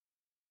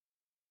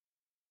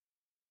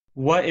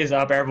What is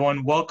up,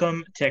 everyone?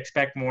 Welcome to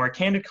Expect More,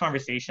 candid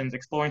conversations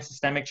exploring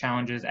systemic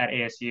challenges at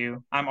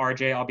ASU. I'm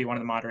RJ, I'll be one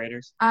of the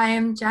moderators.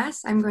 I'm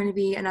Jess. I'm going to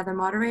be another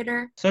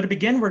moderator. So to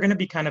begin, we're going to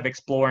be kind of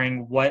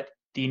exploring what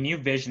the new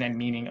vision and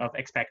meaning of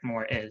Expect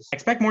More is.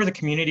 Expect More is a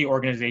community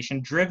organization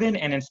driven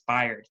and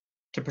inspired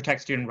to protect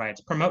student rights,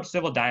 promote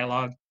civil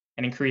dialogue,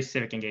 and increase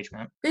civic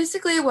engagement.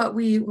 Basically, what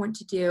we want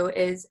to do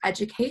is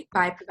educate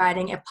by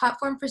providing a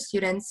platform for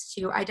students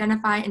to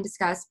identify and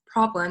discuss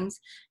problems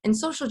and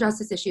social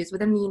justice issues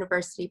within the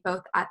university,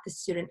 both at the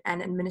student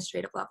and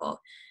administrative level.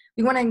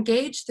 We want to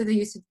engage through the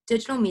use of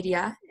digital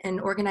media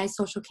and organize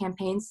social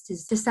campaigns to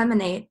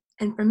disseminate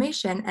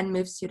information and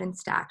move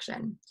students to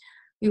action.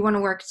 We want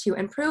to work to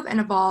improve and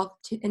evolve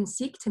and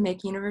seek to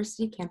make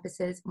university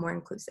campuses more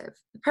inclusive.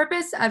 The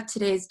purpose of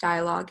today's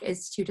dialogue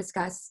is to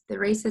discuss the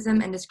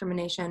racism and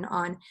discrimination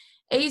on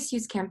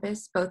ASU's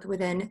campus, both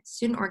within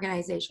student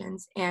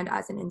organizations and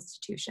as an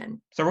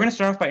institution. So we're going to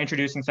start off by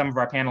introducing some of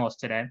our panelists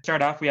today. To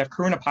start off, we have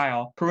Karuna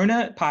Pyle.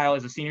 Karuna Pyle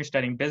is a senior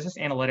studying business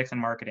analytics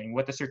and marketing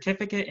with a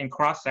certificate in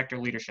cross-sector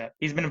leadership.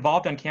 He's been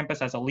involved on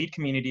campus as a lead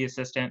community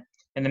assistant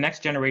in the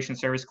Next Generation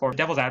Service Corps,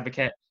 Devil's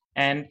Advocate,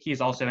 and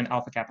he's also an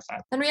Alpha Kappa Psi.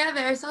 Then we have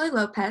Araceli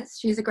Lopez.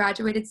 She's a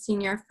graduated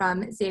senior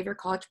from Xavier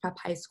College Prep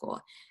High School.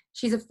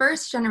 She's a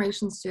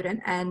first-generation student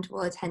and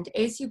will attend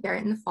ASU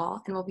Barrett in the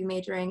fall and will be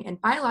majoring in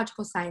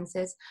biological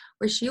sciences,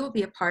 where she will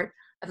be a part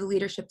of the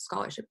Leadership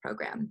Scholarship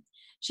Program.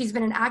 She's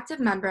been an active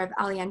member of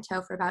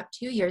Aliento for about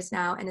 2 years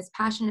now and is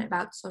passionate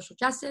about social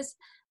justice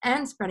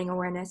and spreading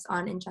awareness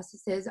on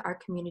injustices our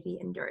community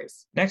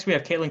endures. Next, we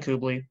have Caitlin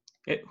Kubley,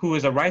 who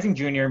is a rising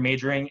junior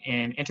majoring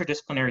in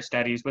interdisciplinary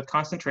studies with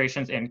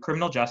concentrations in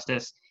criminal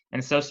justice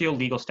and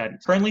socio-legal studies.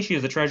 Currently, she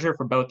is the treasurer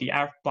for both the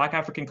Black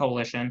African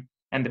Coalition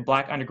and the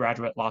Black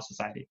Undergraduate Law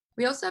Society.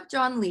 We also have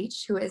John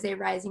Leach, who is a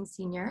rising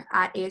senior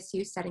at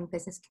ASU studying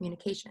business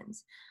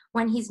communications.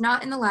 When he's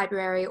not in the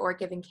library or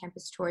giving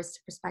campus tours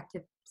to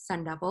prospective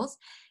Sun Devils,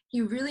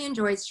 he really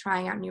enjoys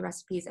trying out new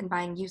recipes and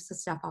buying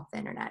useless stuff off the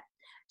internet.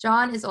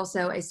 John is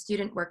also a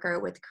student worker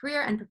with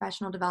career and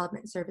professional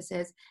development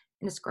services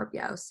in a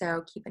Scorpio,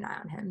 so keep an eye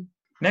on him.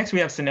 Next, we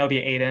have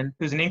Zenobia Aiden,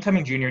 who's an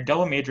incoming junior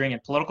double majoring in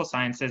political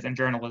sciences and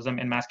journalism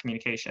and mass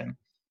communication,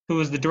 who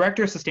is the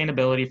Director of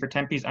Sustainability for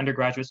Tempe's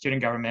undergraduate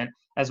student government,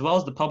 as well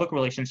as the Public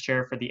Relations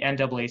Chair for the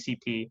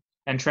NAACP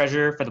and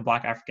Treasurer for the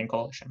Black African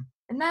Coalition.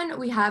 And then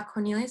we have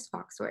Cornelius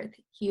Foxworth.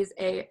 He's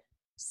a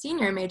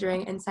senior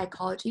majoring in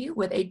psychology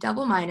with a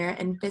double minor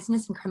in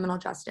business and criminal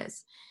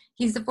justice.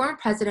 He's the former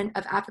president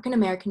of African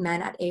American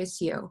Men at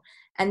ASU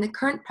and the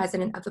current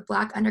president of the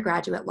Black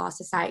Undergraduate Law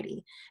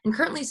Society, and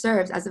currently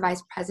serves as the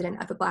vice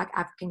president of the Black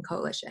African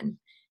Coalition.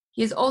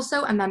 He is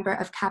also a member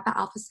of Kappa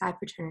Alpha Psi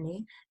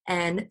fraternity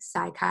and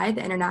Psi Chi,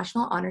 the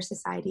International Honor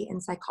Society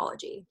in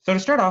Psychology. So to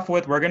start off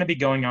with, we're going to be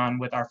going on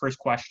with our first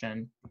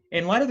question.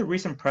 In light of the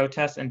recent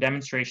protests and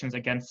demonstrations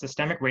against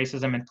systemic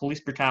racism and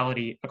police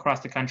brutality across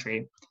the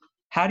country,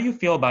 how do you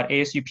feel about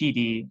ASU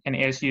PD and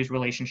ASU's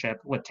relationship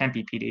with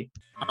Tempe PD?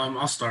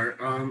 I'll start.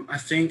 I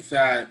think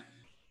that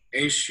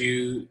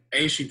ASU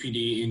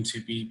PD and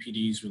Tempe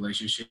PD's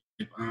relationship,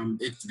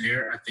 it's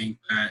there. I think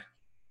that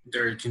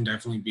there can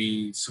definitely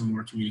be some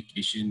more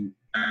communication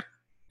that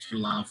to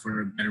allow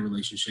for better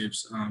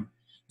relationships,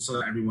 so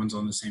that everyone's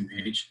on the same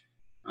page.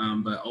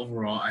 But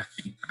overall, I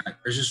think that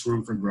there's just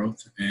room for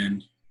growth.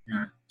 And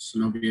yeah,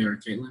 Zenobia or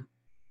Caitlin,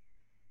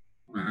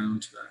 add on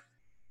to that.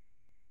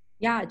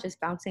 Yeah, just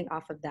bouncing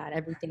off of that,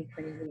 everything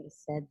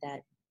Cornelius said,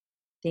 that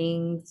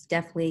things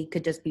definitely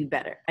could just be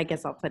better. I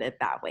guess I'll put it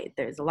that way.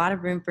 There's a lot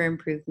of room for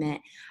improvement.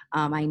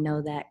 I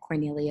know that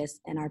Cornelius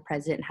and our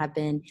president have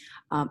been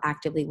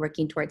actively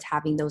working towards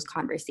having those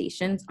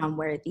conversations on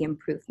where the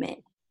improvement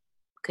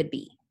could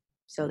be.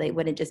 So they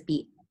wouldn't just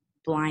be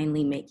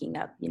blindly making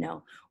up,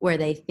 where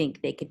they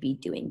think they could be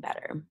doing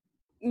better.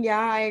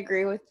 Yeah, I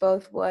agree with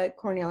both what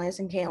Cornelius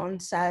and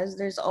Caitlin says.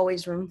 There's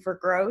always room for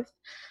growth.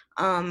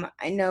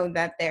 I know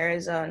that there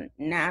is a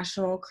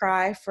national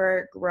cry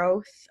for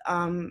growth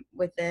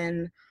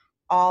within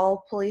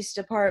all police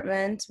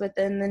departments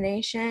within the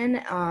nation.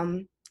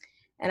 And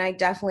I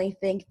definitely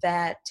think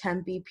that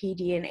Tempe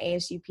PD and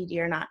ASU PD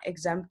are not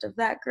exempt of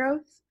that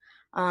growth.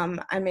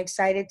 I'm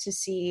excited to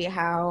see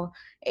how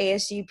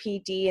ASU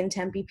PD and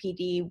Tempe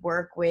PD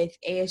work with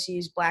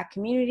ASU's Black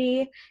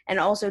community and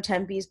also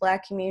Tempe's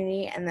Black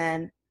community, and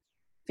then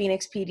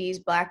Phoenix PD's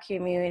Black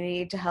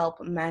community to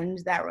help mend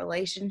that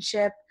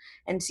relationship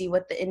and see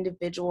what the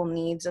individual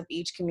needs of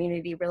each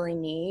community really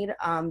need,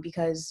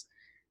 because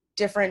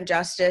different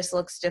justice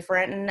looks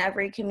different in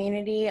every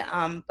community.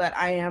 But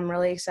I am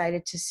really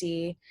excited to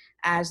see,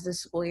 as the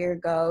school year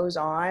goes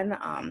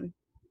on,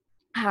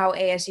 how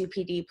ASU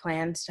PD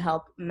plans to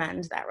help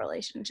mend that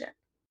relationship.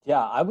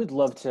 Yeah, I would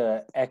love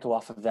to echo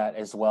off of that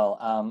as well.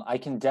 I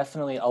can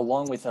definitely,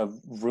 along with a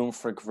room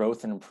for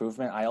growth and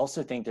improvement, I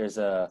also think there's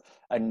a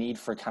need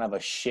for kind of a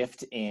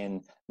shift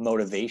in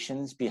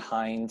motivations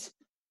behind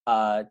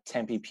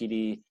Tempe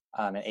PD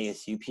and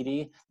ASU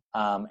PD,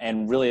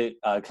 and really,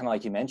 kind of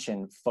like you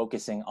mentioned,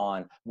 focusing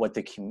on what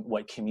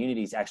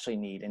communities actually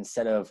need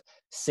instead of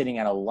sitting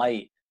at a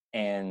light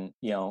and,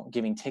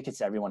 giving tickets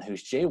to everyone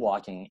who's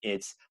jaywalking.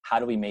 It's how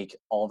do we make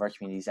all of our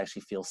communities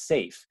actually feel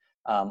safe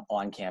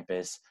on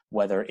campus,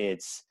 whether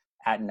it's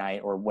at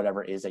night or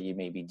whatever it is that you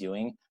may be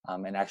doing,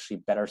 and actually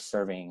better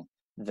serving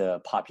the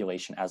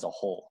population as a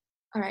whole.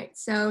 All right,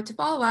 so to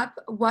follow up,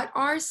 what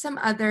are some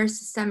other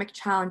systemic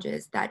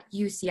challenges that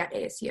you see at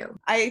ASU?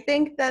 I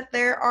think that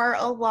there are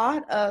a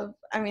lot of,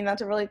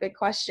 that's a really big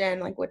question,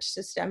 like which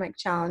systemic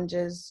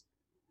challenges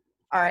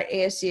are at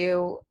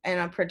ASU in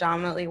a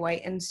predominantly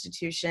white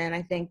institution.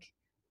 I think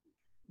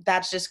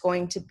that's just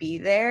going to be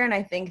there, and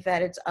I think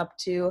that it's up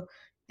to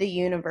the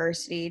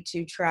university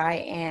to try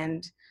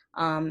and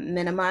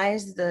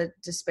minimize the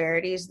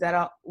disparities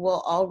that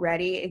will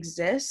already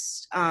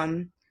exist.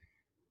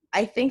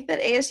 I think that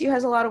ASU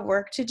has a lot of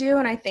work to do,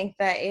 and I think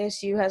that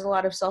ASU has a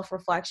lot of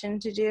self-reflection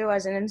to do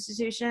as an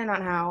institution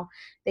on how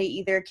they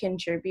either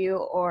contribute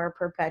or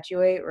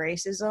perpetuate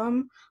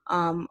racism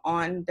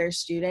on their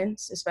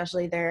students,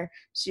 especially their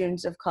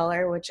students of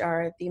color, which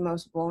are the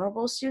most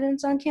vulnerable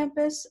students on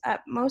campus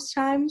at most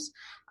times.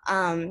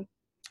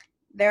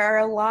 There are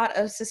a lot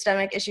of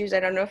systemic issues. I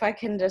don't know if I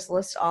can just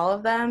list all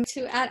of them.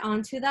 To add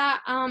on to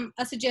that,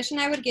 a suggestion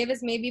I would give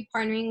is maybe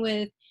partnering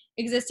with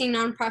existing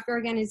nonprofit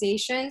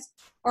organizations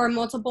or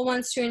multiple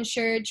ones to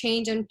ensure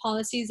change in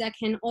policies that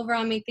can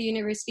overall make the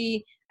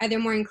university either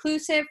more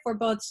inclusive for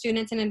both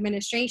students and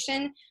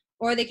administration,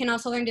 or they can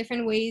also learn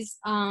different ways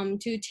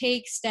to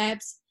take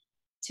steps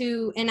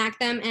to enact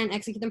them and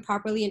execute them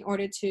properly in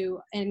order to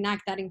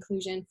enact that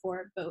inclusion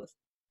for both.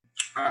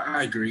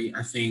 I agree.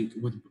 I think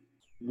with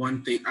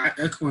one thing,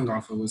 echoing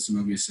off of what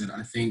Zenobia said,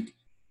 I think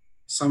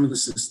some of the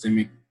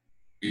systemic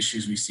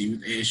issues we see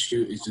with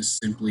ASU is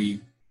just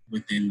simply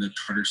within the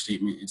charter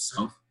statement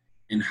itself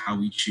and how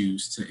we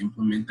choose to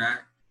implement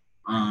that.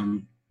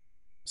 I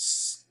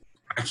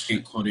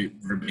can't quote it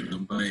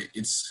verbatim, but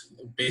it's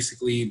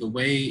basically the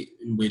way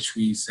in which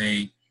we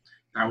say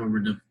that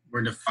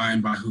we're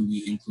defined by who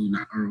we include,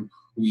 not, or who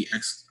we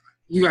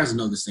you guys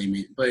know the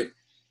statement, but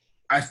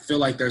I feel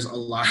like there's a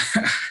lot,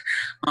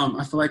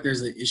 I feel like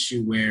there's an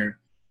issue where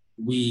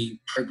we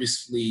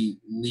purposefully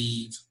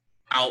leave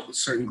out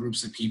certain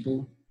groups of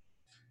people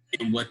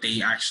and what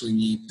they actually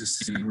need to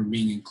say that we're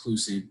being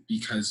inclusive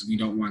because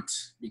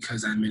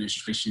because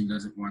administration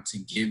doesn't want to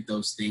give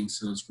those things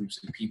to those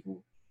groups of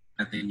people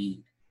that they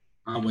need,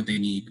 what they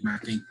need. And I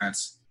think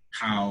that's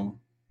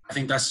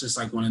just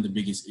like one of the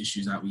biggest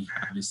issues that we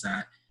have is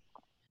that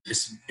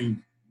this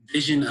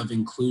vision of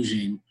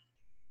inclusion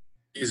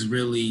is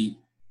really,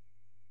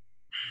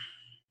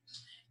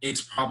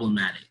 it's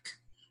problematic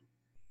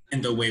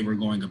in the way we're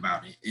going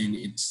about it. And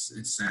it's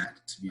sad,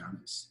 to be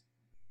honest,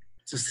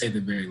 to say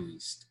the very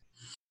least.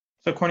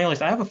 So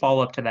Cornelius, I have a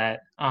follow-up to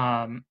that.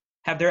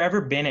 Have there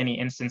ever been any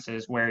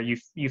instances where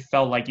you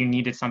felt like you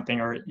needed something,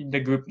 or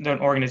the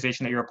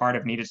organization that you're a part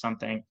of needed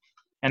something,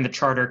 and the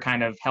charter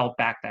kind of held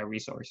back that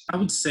resource? I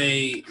would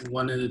say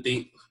one of the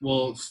things,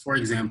 well, for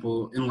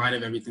example, in light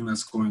of everything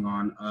that's going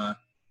on,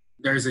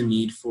 there's a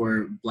need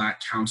for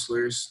Black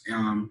counselors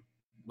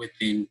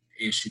within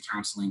ASU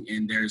counseling,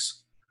 and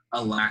there's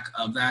a lack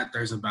of that.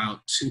 There's about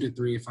 2 to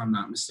 3, if I'm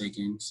not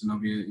mistaken,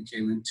 Zenobia and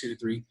Kaylin, 2 to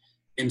 3.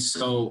 And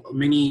so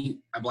many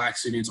Black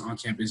students on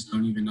campus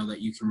don't even know that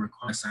you can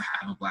request to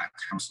have a Black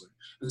counselor.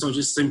 And so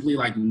just simply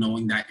like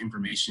knowing that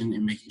information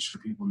and making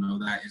sure people know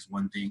that is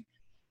one thing.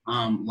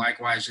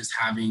 Likewise, just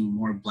having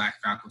more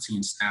Black faculty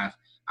and staff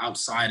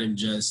outside of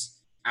just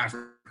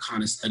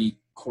Africana study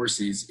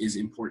courses is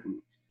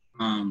important.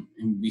 And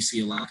we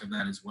see a lack of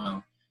that as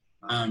well.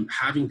 I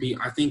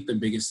think the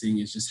biggest thing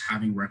is just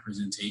having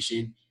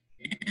representation,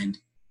 and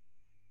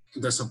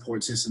the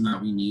support system that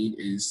we need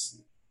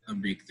is a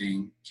big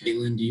thing.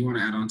 Caitlin, do you want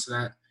to add on to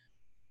that?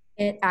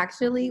 It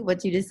actually,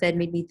 what you just said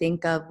made me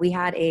think of, we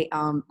had a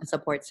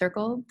support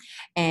circle,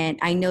 and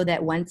I know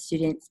that one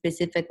student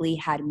specifically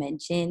had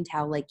mentioned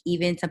how like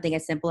even something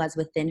as simple as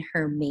within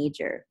her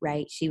major,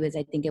 right? She was,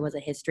 I think it was a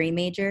history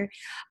major,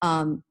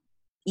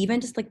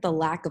 even just like the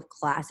lack of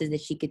classes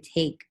that she could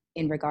take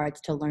in regards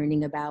to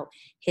learning about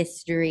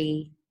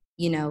history,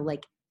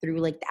 like through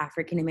like the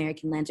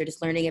African-American lens, or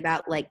just learning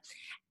about like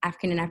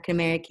African and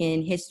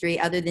African-American history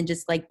other than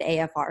just like the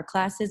AFR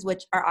classes,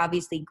 which are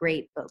obviously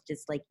great, but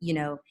just like,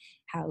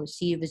 how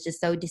she was just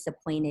so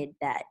disappointed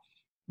that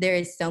there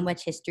is so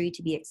much history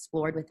to be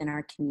explored within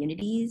our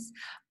communities,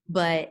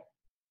 but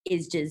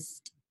is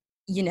just,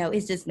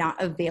 is just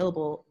not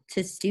available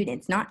to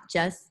students, not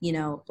just,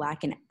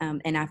 Black and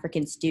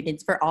African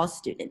students, for all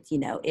students.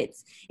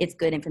 It's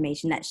good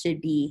information that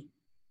should be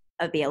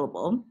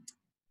available,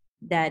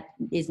 that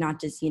is not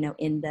just,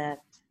 in the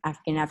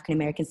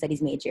African-American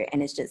studies major,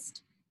 and it's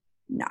just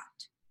not.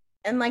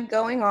 And like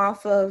going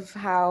off of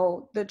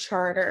how the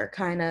charter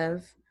kind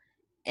of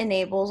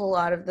enables a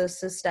lot of the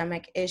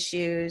systemic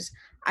issues,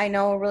 I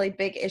know a really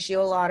big issue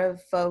a lot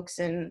of folks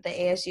in the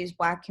ASU's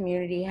Black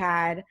community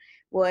had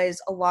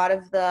was a lot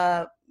of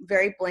the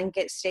very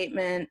blanket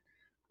statements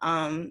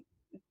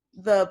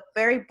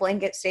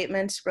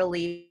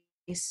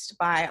released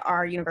by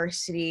our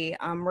university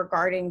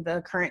regarding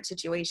the current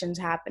situations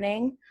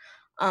happening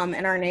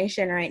in our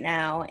nation right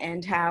now,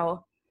 and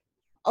how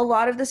a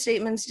lot of the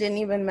statements didn't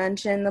even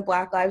mention the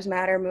Black Lives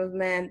Matter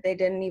movement. They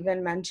didn't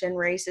even mention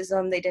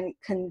racism. They didn't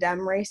condemn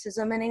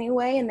racism in any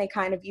way, and they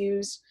kind of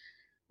used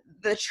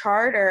the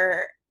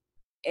charter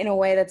in a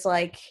way that's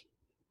like,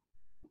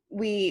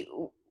 we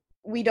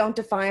don't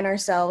define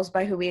ourselves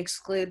by who we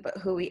exclude, but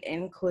who we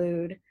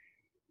include.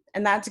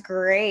 And that's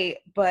great,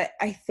 but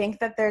I think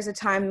that there's a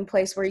time and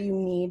place where you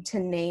need to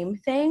name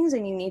things,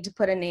 and you need to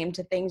put a name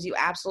to things. You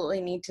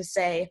absolutely need to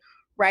say,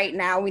 right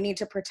now, we need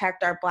to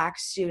protect our Black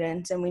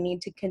students, and we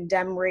need to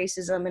condemn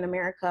racism in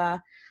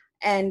America.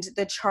 And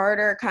the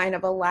charter kind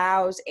of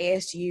allows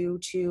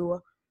ASU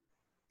to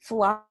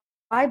fly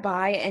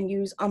by and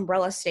use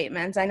umbrella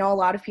statements. I know a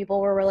lot of people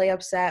were really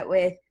upset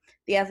with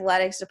the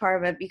athletics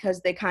department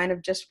because they kind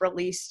of just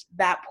released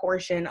that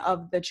portion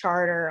of the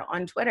charter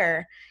on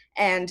Twitter.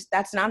 And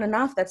that's not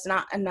enough. That's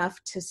not enough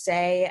to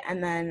say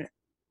and then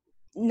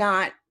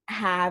not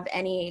have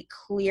any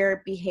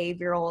clear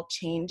behavioral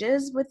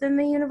changes within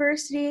the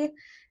university.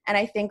 And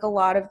I think a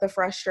lot of the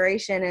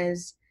frustration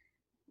is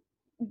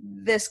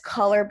this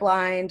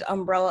colorblind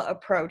umbrella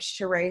approach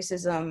to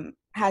racism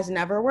has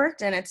never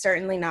worked, and it's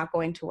certainly not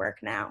going to work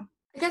now.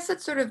 I guess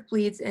that sort of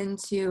bleeds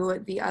into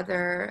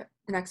the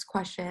next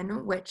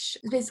question, which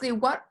is basically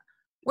what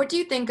do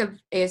you think of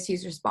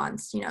ASU's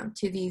response,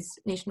 to these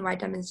nationwide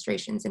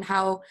demonstrations, and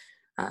how,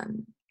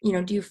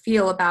 do you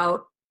feel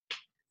about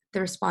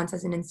the response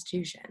as an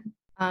institution?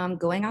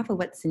 Going off of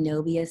what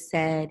Zenobia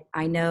said,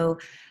 I know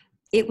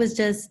it was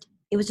just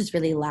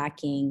really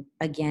lacking.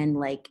 Again,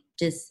 like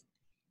just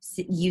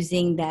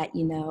using that,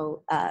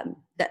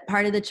 that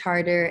part of the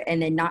charter,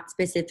 and then not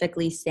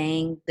specifically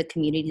saying the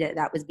community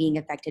that was being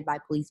affected by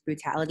police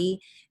brutality.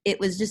 It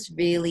was just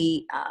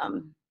really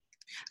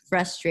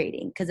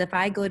frustrating, because if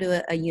I go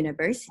to a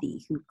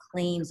university who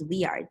claims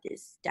we are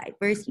this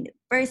diverse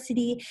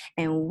university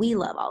and we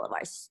love all of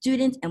our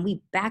students and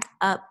we back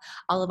up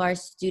all of our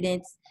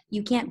students,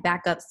 you can't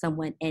back up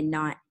someone and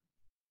not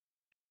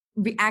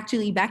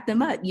actually back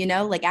them up,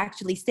 like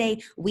actually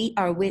say we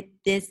are with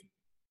this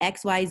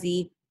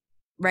XYZ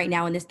right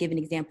now. In this given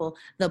example,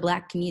 the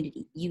Black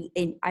community.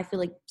 And I feel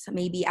like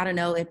maybe, I don't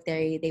know if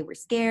they were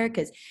scared,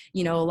 because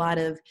a lot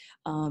of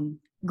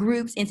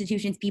groups,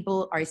 institutions,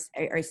 people are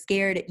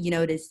scared,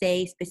 to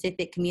say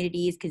specific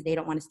communities because they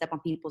don't want to step on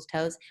people's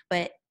toes.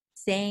 But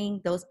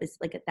saying those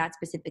that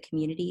specific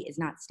community is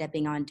not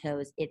stepping on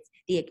toes. It's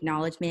the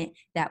acknowledgement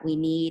that we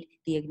need,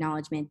 the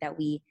acknowledgement that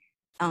we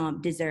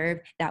deserve.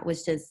 That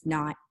was just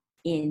not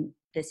in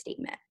the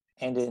statement.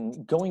 And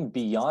in going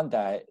beyond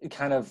that,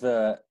 kind of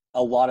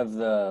a lot of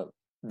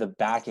the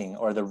backing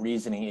or the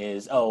reasoning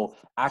is,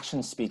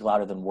 actions speak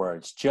louder than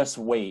words. Just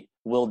wait,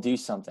 we'll do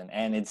something.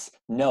 And it's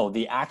no,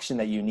 the action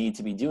that you need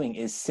to be doing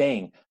is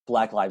saying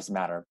Black Lives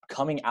Matter,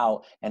 coming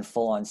out and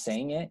full on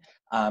saying it.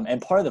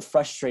 And part of the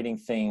frustrating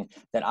thing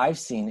that I've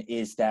seen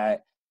is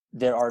that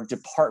there are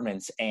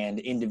departments and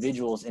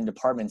individuals in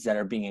departments that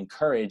are being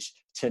encouraged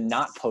to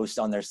not post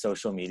on their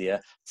social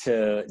media,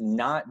 to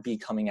not be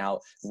coming out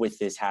with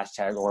this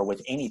hashtag or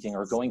with anything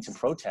or going to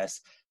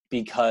protest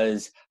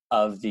because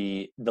of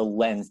the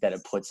lens that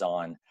it puts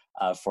on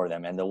for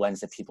them and the lens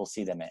that people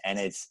see them in. And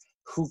it's,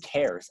 who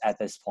cares at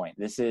this point?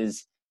 This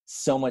is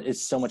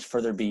it's so much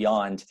further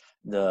beyond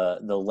the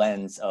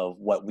lens of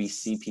what we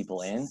see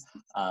people in,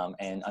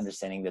 and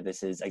understanding that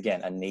this is,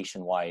 again, a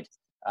nationwide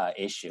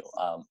issue,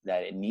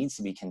 that it needs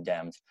to be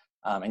condemned.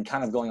 And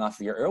kind of going off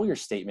of your earlier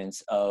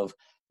statements of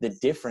the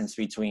difference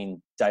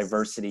between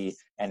diversity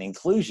and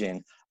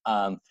inclusion,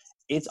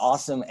 it's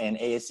awesome, and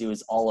ASU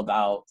is all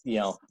about,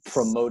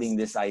 promoting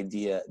this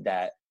idea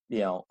that,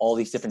 all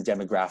these different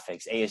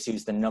demographics. ASU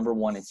is the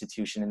 #1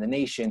 institution in the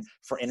nation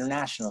for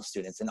international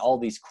students and all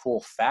these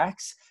cool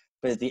facts.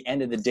 But at the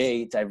end of the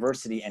day,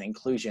 diversity and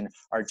inclusion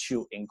are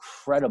two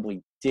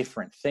incredibly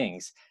different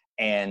things.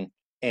 And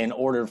in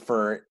order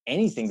for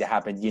anything to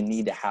happen, you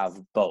need to have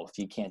both.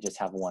 You can't just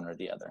have one or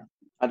the other.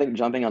 I think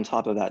jumping on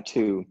top of that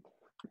too,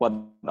 what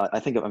I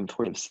think I'm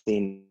sort of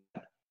seeing,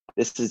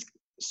 this has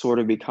sort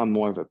of become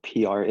more of a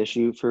PR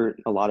issue for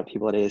a lot of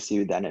people at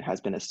ASU than it has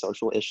been a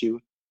social issue.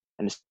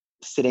 And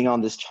sitting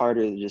on this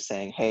charter, just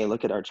saying, hey,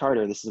 look at our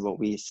charter, this is what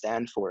we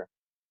stand for.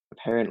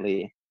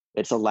 Apparently,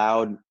 it's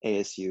allowed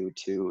ASU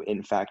to,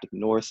 in fact,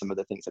 ignore some of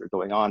the things that are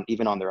going on,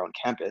 even on their own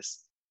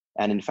campus,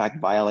 and in fact,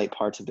 violate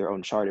parts of their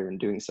own charter in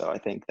doing so. I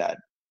think that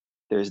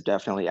there's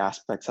definitely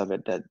aspects of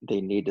it that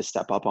they need to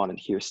step up on and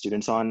hear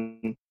students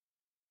on.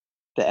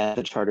 The end of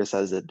the charter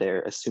says that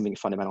they're assuming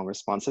fundamental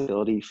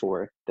responsibility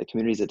for the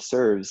communities it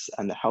serves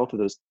and the health of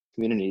those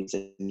communities,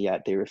 and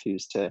yet they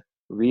refuse to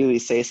really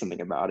say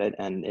something about it.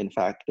 And in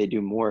fact, they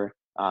do more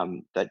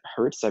that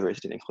hurts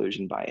diversity and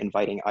inclusion by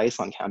inviting ICE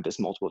on campus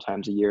multiple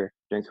times a year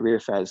during career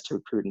fairs to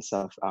recruit and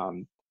stuff,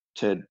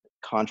 to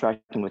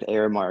contracting with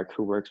Aramark,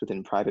 who works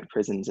within private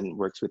prisons and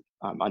works with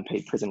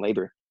unpaid prison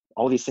labor.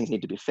 All these things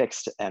need to be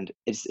fixed. And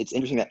it's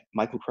interesting that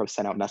Michael Crow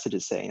sent out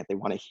messages saying that they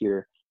want to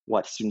hear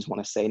what students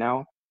want to say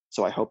now.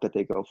 So I hope that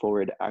they go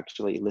forward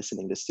actually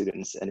listening to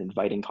students and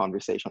inviting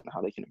conversation on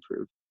how they can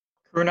improve.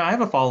 Karuna, I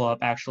have a follow-up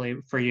actually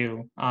for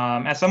you.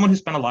 As someone who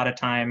spent a lot of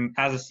time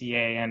as a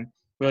CA and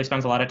really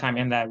spends a lot of time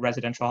in that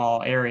residential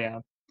hall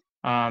area,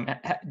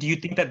 do you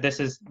think that this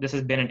has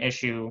been an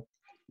issue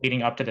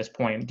leading up to this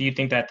point? Do you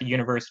think that the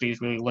university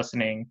is really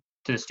listening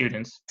to the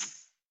students?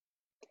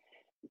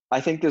 I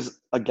think there's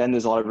a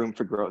lot of room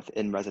for growth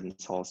in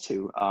residence halls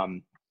too.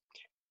 I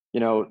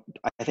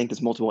think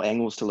there's multiple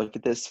angles to look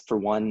at this. For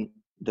one,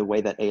 the way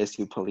that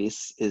ASU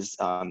police is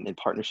in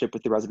partnership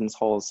with the residence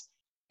halls,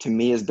 to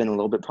me, has been a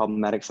little bit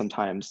problematic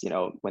sometimes.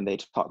 When they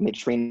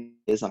train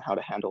is on how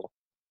to handle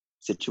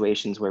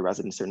situations where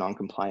residents are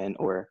non-compliant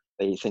or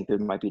they think there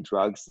might be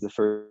drugs. The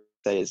first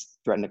say is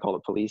threaten to call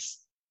the police,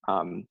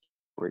 or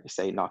you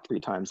say knock 3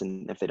 times,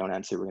 and if they don't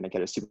answer, we're going to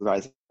get a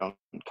supervisor to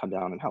come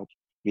down and help.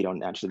 If you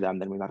don't answer them,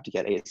 then we have to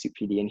get ASU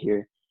PD in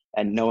here.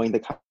 And knowing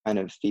the kind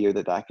of fear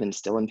that can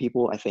instill in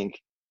people, I think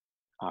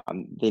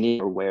they need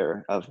to be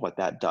aware of what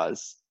that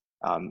does,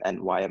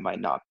 and why it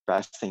might not be the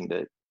best thing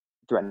to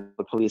threaten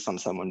the police on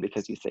someone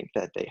because you think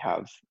that they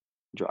have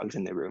drugs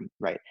in their room,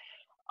 right?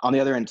 On the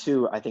other end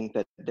too, I think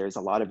that there's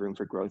a lot of room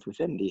for growth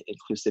within the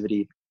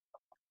inclusivity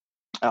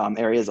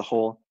area as a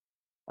whole,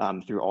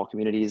 through all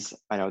communities.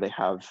 I know they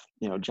have,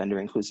 gender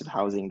inclusive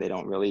housing. They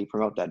don't really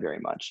promote that very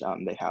much.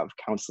 They have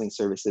counseling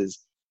services,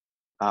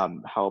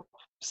 help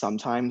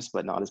sometimes,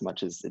 but not as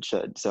much as it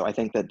should. So I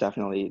think that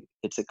definitely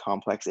it's a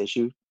complex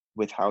issue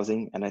with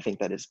housing. And I think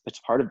that it's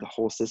part of the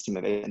whole system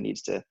of it that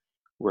needs to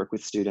work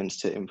with students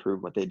to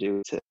improve what they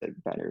do to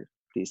better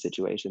these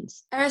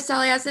situations.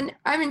 Araceli,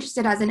 I'm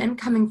interested as an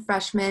incoming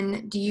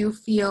freshman, do you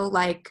feel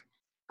like,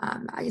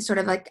 sort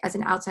of like as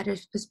an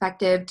outsider's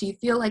perspective, do you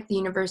feel like the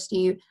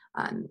university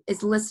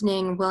is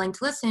listening, willing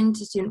to listen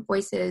to student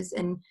voices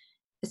in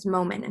this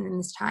moment and in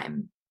this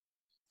time?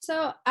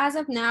 So as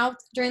of now,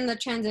 during the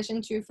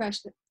transition to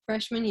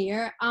freshman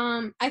year,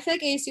 I feel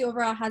like ASU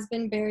overall has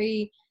been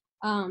very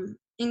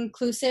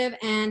inclusive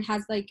and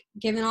has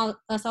given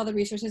us all the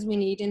resources we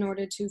need in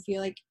order to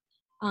feel like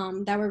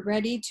that we're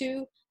ready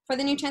for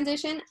the new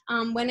transition.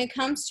 When it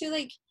comes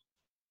to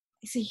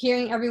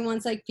hearing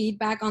everyone's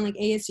feedback on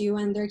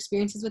ASU and their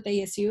experiences with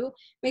ASU,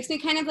 makes me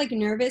kind of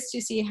nervous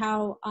to see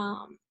how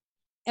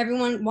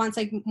everyone wants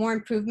more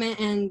improvement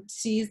and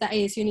sees that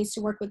ASU needs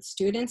to work with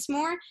students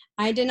more.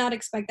 I did not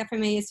expect that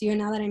from ASU, and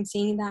now that I'm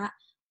seeing that,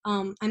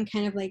 I'm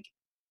kind of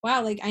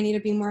wow, I need to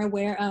be more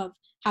aware of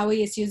how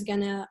ASU is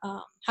gonna,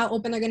 how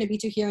open they're gonna be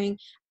to hearing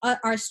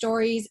our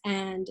stories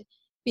and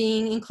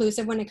being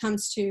inclusive when it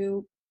comes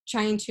to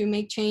trying to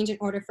make change in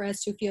order for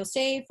us to feel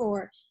safe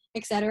or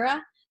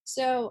etc.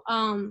 So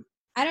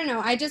I don't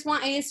know. I just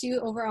want ASU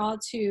overall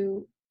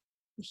to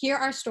hear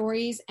our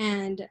stories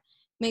and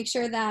make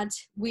sure that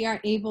we are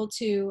able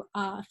to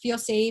feel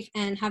safe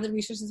and have the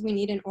resources we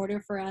need in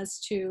order for us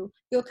to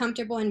feel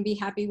comfortable and be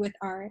happy with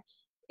our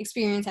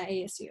experience at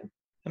ASU.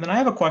 And then I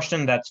have a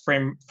question that's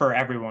framed for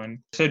everyone.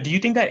 So do you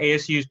think that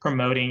ASU is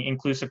promoting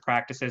inclusive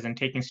practices and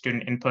taking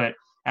student input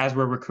as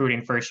we're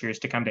recruiting first years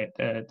to come to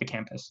the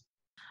campus?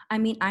 I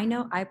mean, I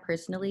know I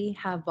personally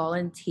have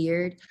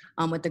volunteered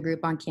with a group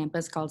on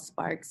campus called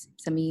Sparks.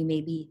 Some of you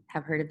maybe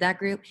have heard of that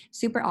group.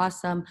 Super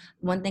awesome.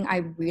 One thing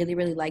I really,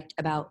 really liked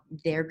about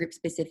their group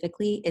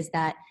specifically is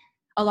that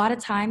a lot of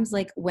times,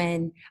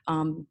 when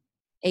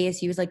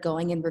ASU is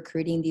going and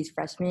recruiting these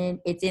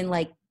freshmen, it's in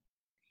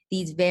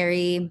these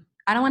very,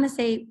 I don't want to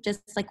say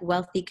just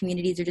wealthy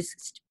communities or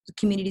just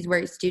communities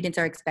where students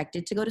are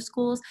expected to go to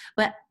schools,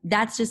 but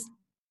that's just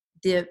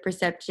the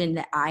perception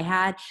that I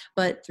had.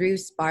 But through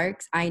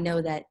Sparks, I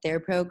know that their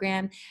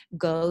program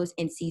goes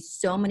and sees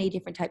so many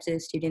different types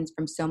of students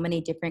from so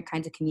many different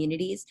kinds of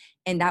communities.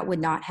 And that would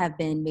not have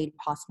been made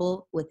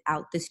possible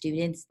without the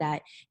students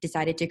that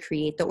decided to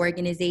create the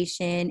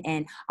organization.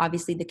 And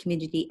obviously the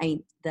community,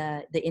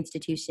 the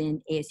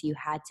institution, ASU,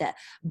 had to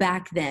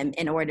back them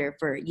in order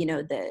for,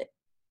 the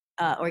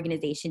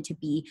organization to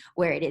be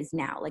where it is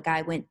now.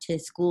 I went to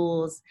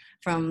schools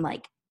from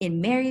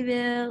in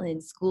Maryville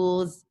and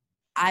schools,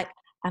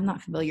 I'm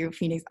not familiar with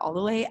Phoenix all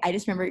the way. I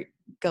just remember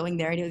going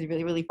there and it was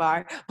really, really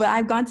far. But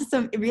I've gone to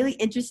some really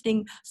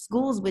interesting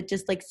schools with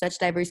just such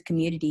diverse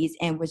communities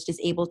and was just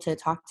able to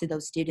talk to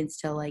those students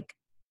to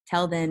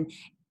tell them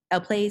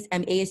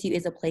ASU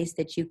is a place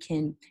that you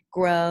can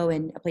grow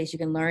and a place you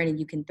can learn and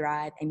you can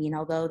thrive. I mean,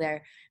 although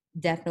there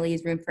definitely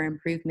is room for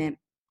improvement,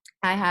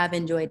 I have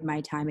enjoyed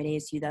my time at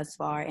ASU thus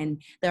far.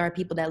 And there are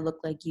people that look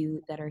like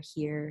you that are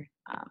here.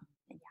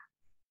 Yeah.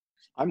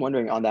 I'm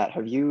wondering on that,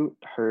 have you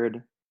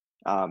heard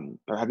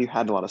or have you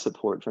had a lot of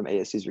support from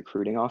ASU's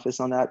recruiting office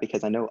on that?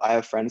 Because I know I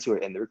have friends who are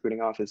in the recruiting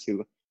office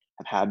who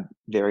have had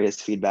various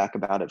feedback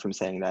about it, from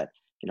saying that,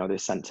 they're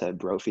sent to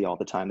Brophy all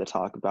the time to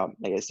talk about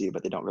ASU,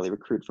 but they don't really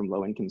recruit from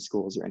low-income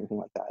schools or anything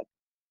like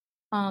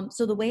that.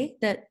 So the way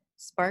that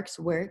Sparks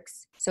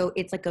works. So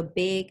it's like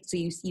so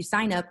you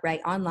sign up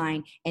right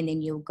online, and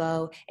then you'll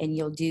go and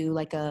you'll do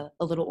like a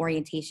little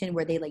orientation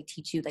where they like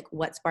teach you like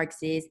what Sparks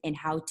is and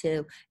how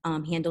to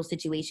handle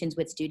situations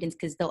with students.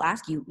 Cause they'll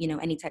ask you,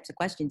 any types of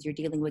questions. You're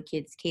dealing with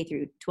kids K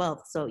through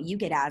 12. So you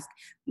get asked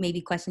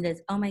maybe questions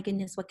as, oh my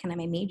goodness, what can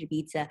my major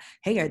be, to,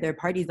 hey, are there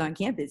parties on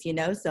campus?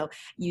 So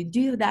you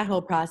do that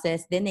whole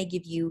process. Then they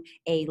give you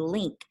a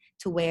link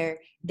to where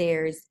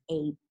there's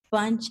a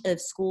bunch of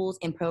schools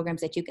and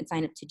programs that you can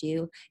sign up to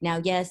do.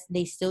 Now, yes,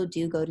 they still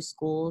do go to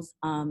schools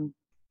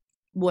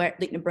where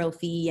like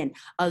Brophy and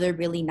other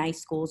really nice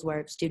schools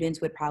where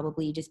students would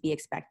probably just be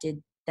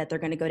expected that they're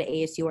going to go to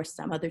ASU or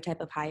some other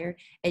type of higher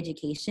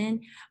education.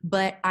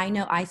 But I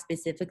know I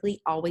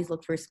specifically always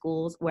look for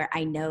schools where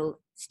I know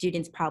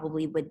students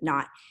probably would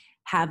not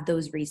have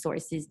those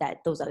resources that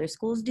those other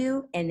schools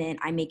do. And then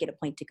I make it a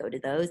point to go to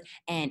those.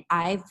 And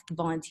I've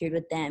volunteered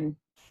with them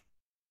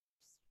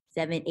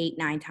 7, 8,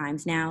 9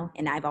 times now,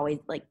 and I've always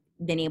like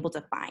been able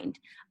to find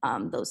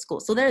those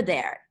schools. So they're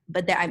there,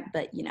 but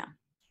you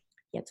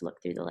have to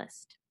look through the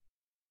list.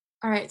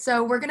 All right,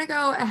 so we're gonna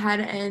go ahead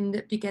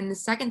and begin the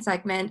second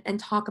segment and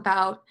talk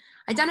about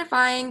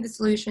identifying the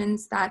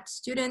solutions that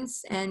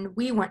students and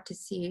we want to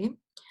see.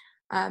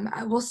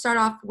 We'll start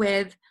off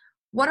with,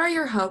 what are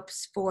your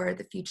hopes for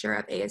the future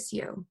of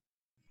ASU?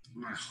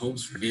 My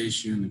hopes for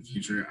ASU in the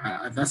future,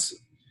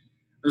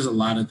 there's a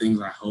lot of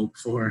things I hope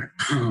for.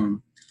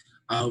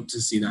 I hope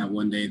to see that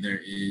one day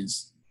there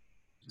is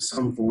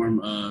some form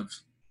of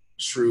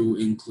true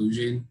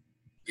inclusion,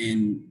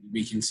 and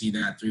we can see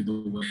that through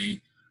the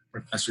way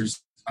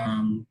professors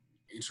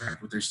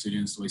interact with their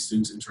students, the way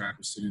students interact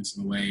with students,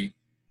 and the way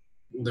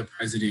the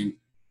president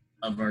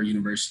of our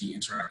university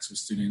interacts with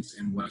students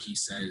and what he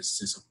says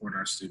to support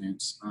our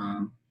students.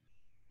 I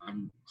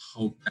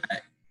hope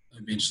that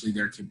eventually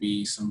there could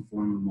be some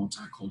form of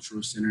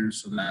multicultural center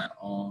so that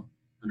all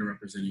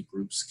underrepresented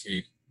groups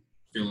could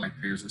feel like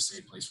there's a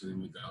safe place for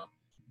them to go,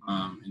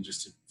 and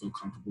just to feel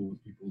comfortable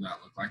with people that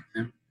look like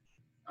them.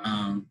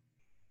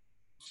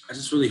 I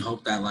just really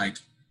hope that like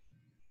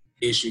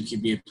ASU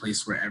could be a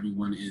place where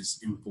everyone is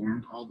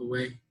informed all the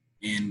way,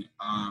 and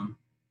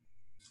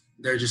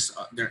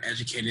they're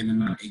educated and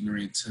not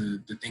ignorant to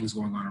the things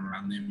going on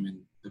around them and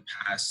the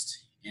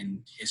past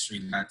and history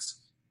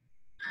that's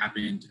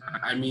happened.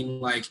 I mean,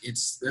 like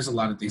there's a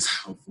lot of things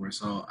I hope for.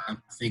 So I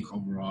think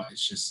overall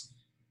it's just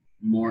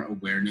more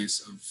awareness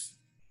of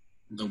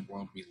the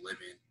world we live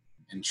in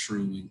and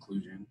true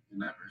inclusion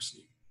and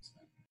diversity.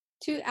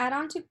 To add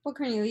on to what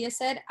Cornelia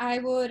said, I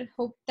would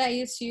hope that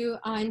ASU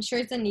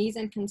ensures the needs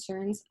and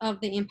concerns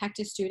of the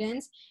impacted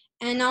students,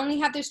 and not only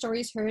have their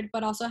stories heard,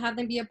 but also have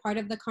them be a part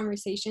of the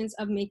conversations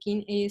of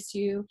making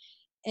ASU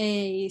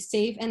a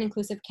safe and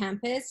inclusive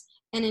campus,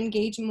 and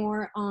engage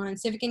more on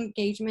civic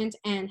engagement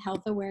and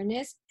health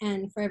awareness,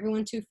 and for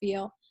everyone to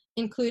feel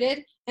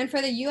included. And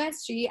for the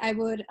USG, I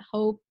would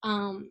hope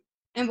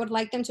and would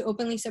like them to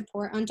openly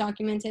support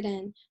undocumented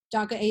and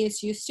DACA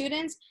ASU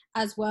students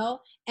as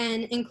well,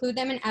 and include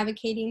them in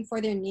advocating for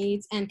their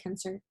needs and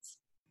concerns.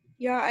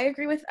 Yeah, I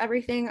agree with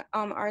everything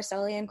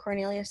Araceli and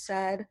Cornelia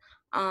said.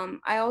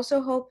 I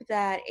also hope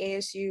that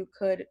ASU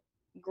could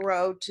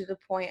grow to the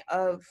point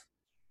of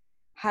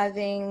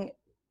having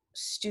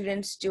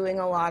students doing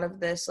a lot of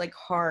this like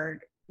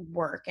hard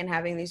work and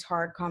having these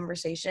hard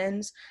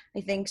conversations.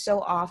 I think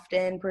so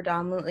often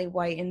predominantly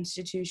white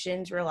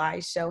institutions rely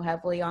so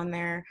heavily on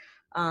their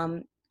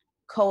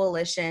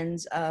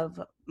coalitions of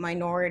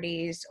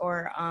minorities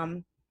or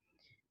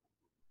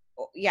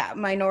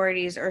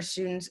minorities or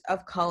students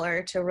of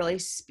color to really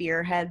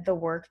spearhead the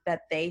work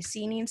that they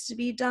see needs to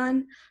be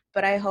done.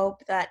 But I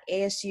hope that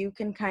ASU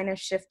can kind of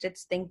shift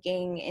its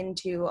thinking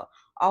into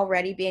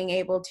already being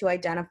able to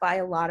identify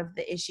a lot of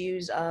the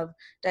issues of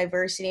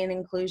diversity and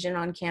inclusion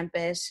on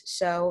campus,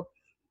 so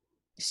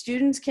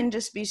students can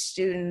just be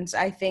students.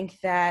 I think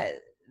that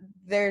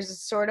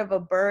there's sort of a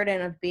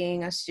burden of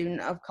being a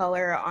student of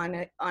color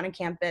on a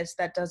campus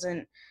that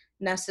doesn't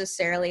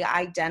necessarily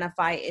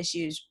identify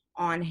issues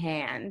on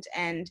hand,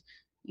 and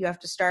you have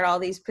to start all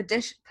these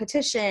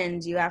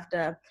petitions, you have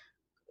to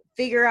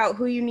figure out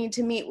who you need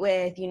to meet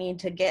with, you need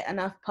to get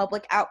enough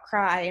public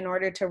outcry in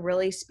order to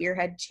really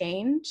spearhead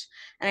change.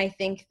 And I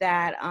think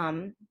that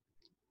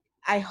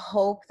I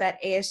hope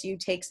that ASU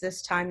takes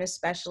this time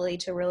especially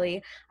to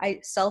really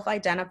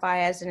self-identify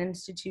as an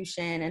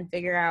institution and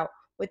figure out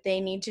what they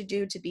need to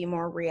do to be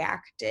more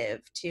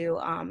reactive to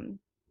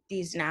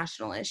these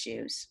national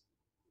issues.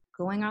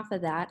 Going off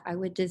of that, I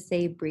would just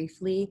say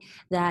briefly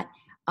that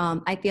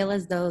I feel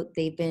as though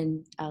they've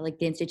been, like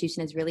the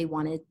institution has really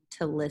wanted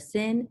to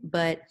listen,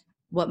 but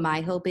what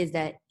my hope is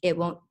that they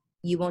won't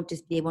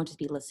just be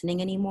listening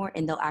anymore,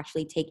 and they'll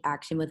actually take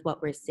action with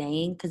what we're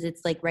saying. Because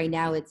it's like right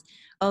now it's,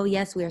 oh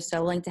yes, we are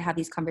so willing to have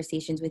these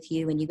conversations with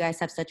you and you guys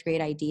have such great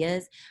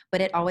ideas,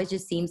 but it always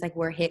just seems like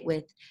we're hit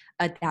with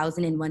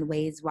 1,001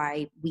 ways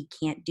why we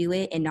can't do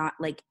it, and not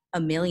like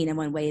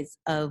 1,000,001 ways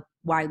of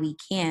why we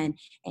can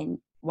and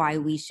why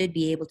we should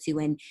be able to,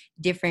 and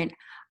different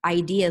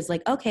ideas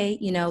like, okay,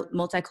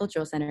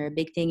 multicultural center, a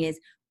big thing is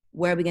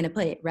where are we going to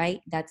put it, right?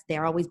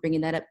 They're always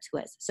bringing that up to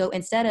us. So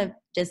instead of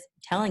just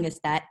telling us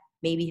that,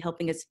 maybe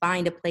helping us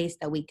find a place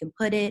that we can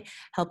put it,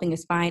 helping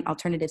us find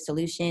alternative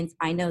solutions.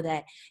 I know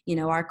that,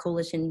 our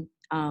coalition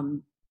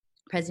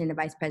president and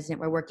vice president,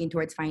 we're working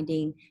towards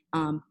finding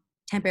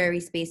temporary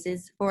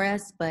spaces for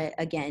us. But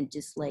again,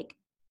 just like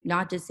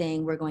not just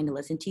saying we're going to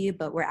listen to you,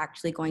 but we're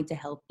actually going to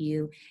help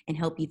you and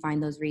help you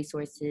find those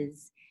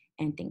resources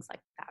and things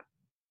like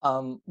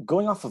that.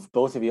 Going off of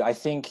both of you, I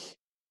think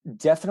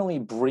definitely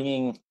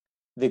bringing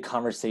the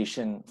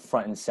conversation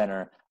front and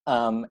center,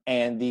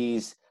 and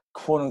these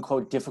quote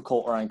unquote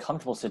difficult or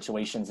uncomfortable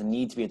situations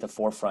need to be at the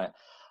forefront.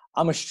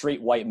 I'm a straight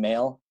white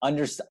male.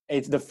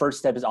 The first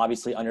step is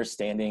obviously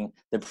understanding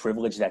the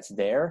privilege that's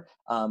there,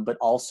 but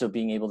also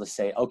being able to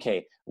say,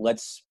 okay,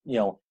 let's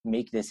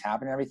make this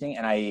happen and everything.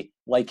 And I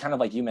kind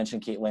of like you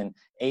mentioned, Caitlin,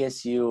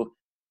 ASU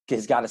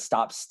has got to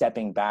stop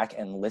stepping back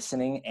and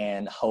listening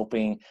and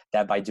hoping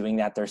that by doing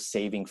that they're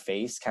saving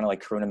face, kind of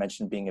like Karuna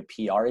mentioned being a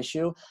PR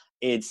issue.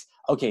 It's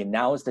okay,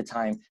 now is the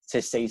time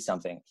to say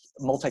something.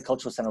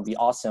 Multicultural Center will be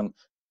awesome.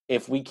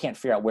 If we can't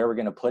figure out where we're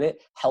going to put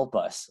it, help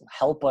us.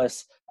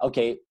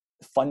 Okay,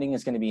 funding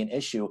is going to be an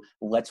issue.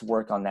 Let's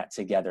work on that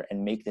together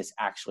and make this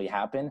actually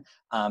happen,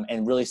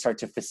 and really start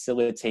to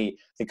facilitate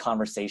the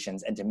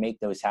conversations and to make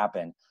those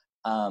happen.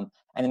 And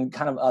then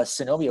kind of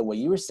Synovia, what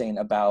you were saying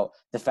about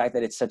the fact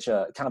that it's such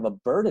a kind of a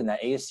burden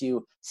that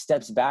ASU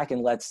steps back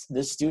and lets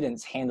the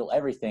students handle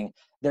everything.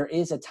 There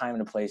is a time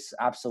and a place,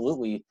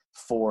 absolutely,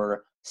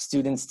 for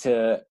students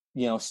to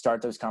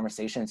start those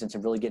conversations and to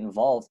really get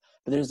involved.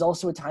 But there's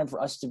also a time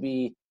for us to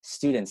be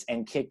students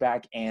and kick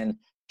back and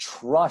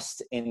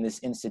trust in this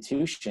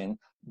institution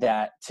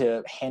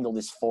to handle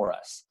this for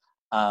us.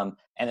 And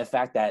the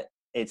fact that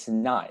it's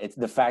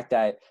the fact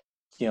that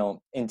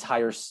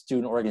entire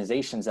student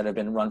organizations that have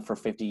been run for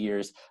 50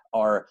 years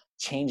are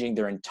changing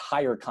their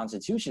entire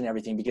constitution and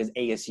everything because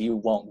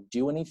ASU won't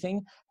do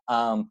anything,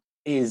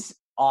 is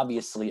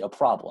obviously a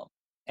problem.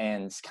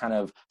 And kind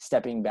of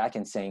stepping back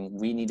and saying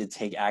we need to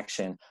take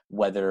action,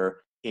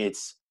 whether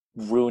it's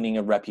ruining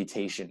a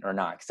reputation or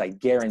not, because I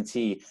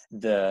guarantee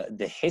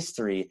the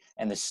history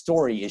and the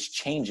story is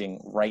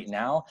changing right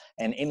now,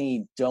 and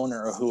any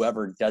donor or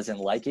whoever doesn't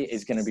like it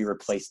is going to be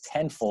replaced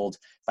tenfold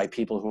by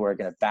people who are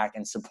going to back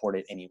and support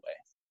it anyway.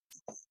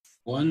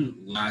 One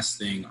last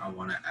thing I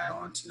want to add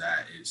on to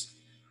that is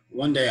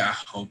one day I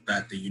hope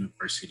that the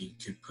university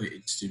could put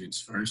its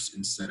students first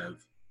instead of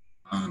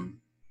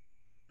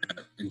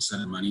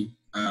money.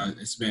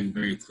 It's been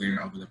very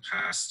clear over the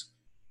past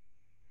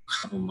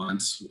couple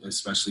months,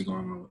 especially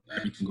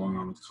everything going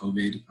on with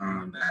COVID,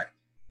 that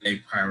they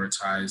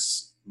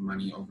prioritize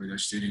money over their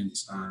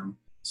students.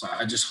 So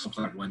I just hope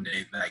that one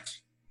day that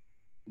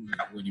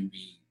wouldn't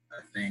be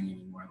a thing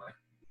anymore. Like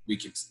we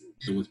could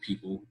deal with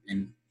people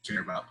and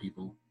care about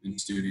people and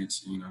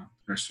students,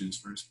 our students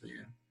first. But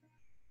yeah.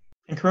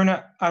 And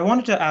Karuna, I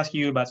wanted to ask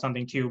you about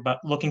something too, but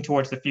looking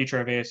towards the future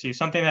of ASU.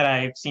 Something that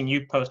I've seen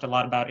you post a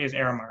lot about is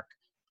Aramark.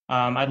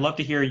 I'd love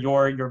to hear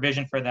your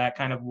vision for that,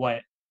 kind of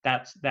what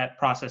that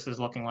process is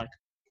looking like.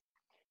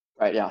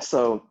 Right. Yeah.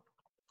 So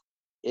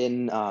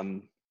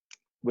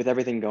with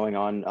everything going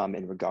on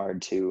in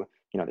regard to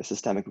the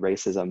systemic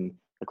racism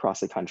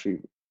across the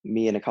country,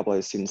 me and a couple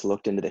of students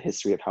looked into the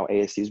history of how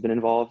ASU's been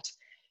involved,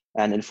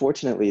 and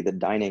unfortunately, the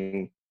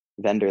dining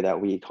vendor that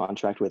we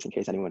contract with, in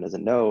case anyone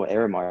doesn't know,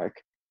 Aramark,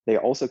 they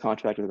also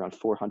contract with around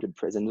 400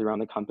 prisons around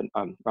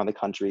the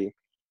country,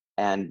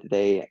 and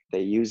they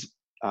use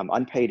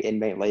unpaid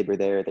inmate labor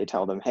there. They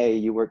tell them, hey,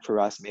 you work for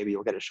us, maybe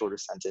you'll get a shorter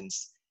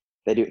sentence.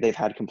 They've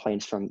had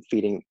complaints from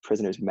feeding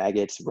prisoners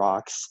maggots,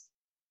 rocks,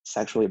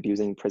 sexually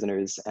abusing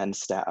prisoners, and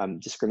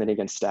discriminating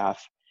against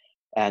staff.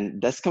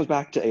 And this comes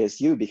back to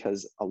ASU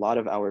because a lot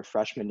of our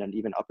freshmen and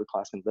even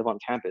upperclassmen live on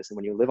campus. And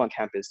when you live on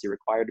campus, you're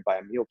required to buy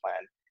a meal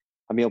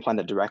plan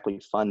that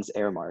directly funds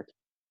Aramark.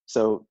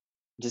 So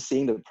just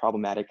seeing the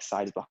problematic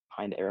sides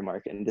behind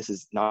Aramark, and this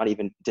is not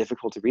even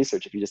difficult to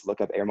research. If you just look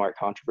up Aramark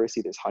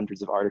controversy, there's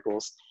hundreds of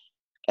articles.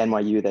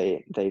 NYU,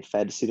 they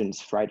fed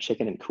students fried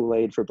chicken and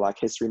Kool-Aid for Black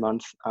History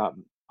Month,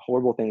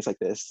 horrible things like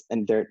this.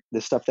 And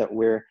the stuff that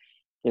we're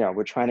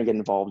trying to get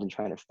involved and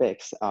trying to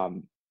fix.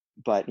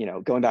 But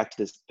going back to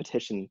this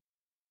petition,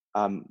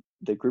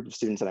 the group of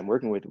students that I'm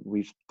working with,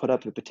 we've put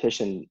up a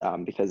petition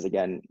because,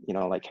 again,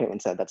 like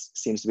Caitlin said, that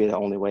seems to be the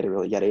only way to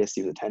really get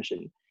ASU's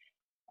attention.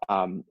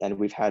 And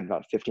we've had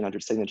about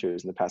 1,500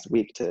 signatures in the past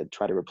week to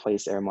try to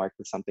replace Aramark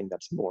with something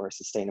that's more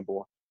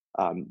sustainable,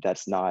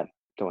 that's not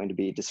going to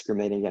be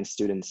discriminating against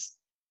students,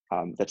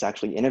 that's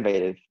actually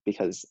innovative,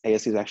 because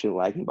ASU is actually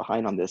lagging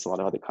behind on this. A lot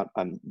of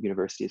other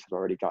universities have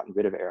already gotten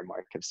rid of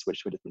Aramark, have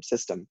switched to a different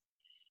system.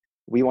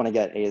 We want to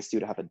get ASU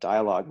to have a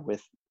dialogue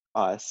with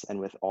us and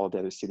with all of the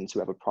other students who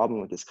have a problem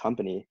with this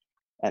company,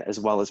 as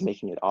well as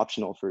making it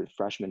optional for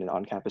freshmen and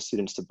on-campus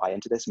students to buy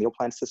into this meal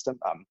plan system.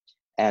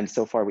 And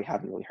so far, we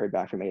haven't really heard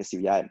back from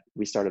ASU yet.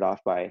 We started off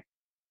by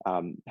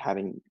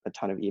having a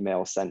ton of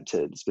emails sent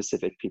to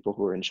specific people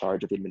who are in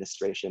charge of the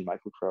administration,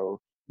 Michael Crow,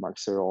 Mark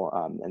Searle,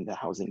 and the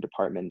housing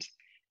department.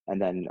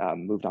 and then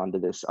moved on to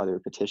this other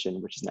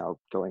petition, which is now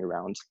going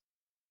around.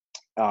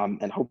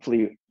 And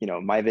hopefully,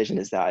 my vision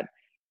is that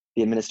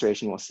the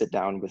administration will sit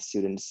down with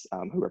students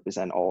who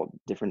represent all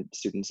different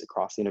students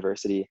across the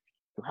university,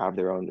 who have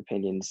their own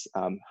opinions,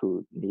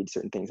 who need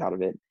certain things out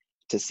of it,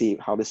 to see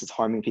how this is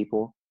harming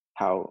people,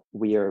 how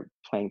we are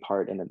playing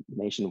part in a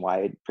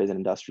nationwide prison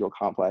industrial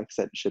complex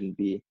that shouldn't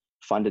be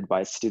funded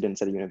by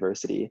students at a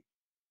university,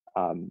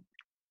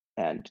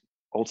 and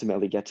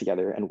ultimately get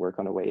together and work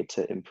on a way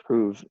to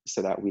improve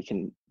so that we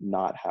can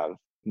not have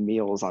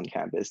meals on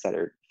campus that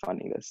are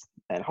funding this.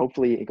 And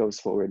hopefully it goes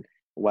forward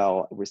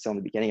well. We're still in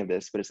the beginning of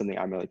this, but it's something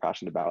I'm really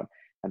passionate about.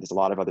 And there's a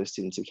lot of other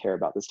students who care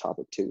about this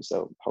topic too.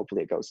 So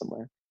hopefully it goes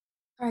somewhere.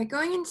 All right,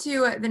 going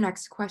into the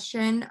next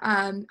question,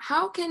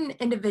 how can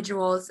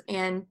individuals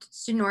and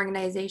student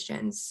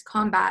organizations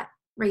combat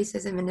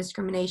racism and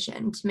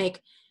discrimination to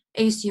make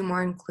ASU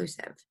more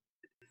inclusive?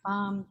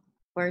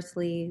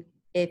 Firstly,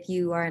 if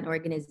you are an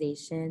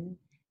organization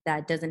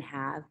that doesn't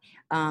have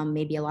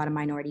maybe a lot of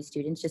minority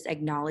students, just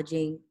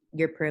acknowledging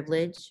your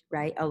privilege,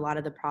 right? A lot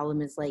of the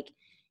problem is like,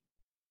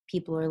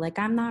 people are like,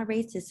 I'm not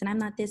racist and I'm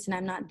not this and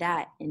I'm not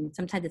that. And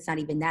sometimes it's not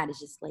even that. It's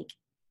just like,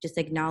 just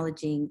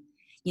acknowledging,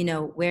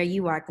 where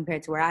you are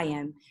compared to where I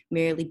am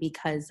merely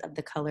because of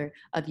the color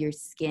of your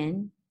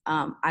skin.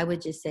 I would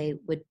just say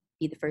would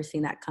be the first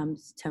thing that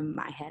comes to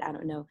my head. I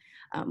don't know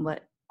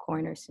what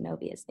Coroner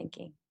Zenobia is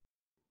thinking.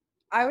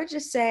 I would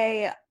just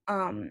say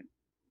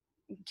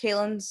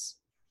Caitlin's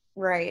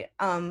right,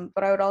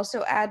 but I would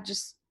also add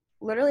just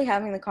literally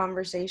having the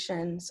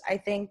conversations. I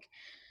think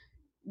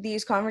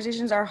these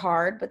conversations are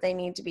hard, but they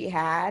need to be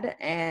had,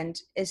 and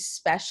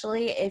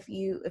especially if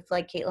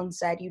like Caitlin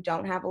said, you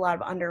don't have a lot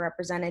of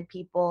underrepresented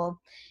people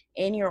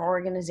in your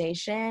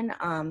organization.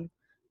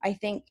 I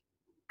think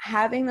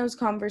having those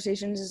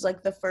conversations is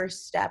like the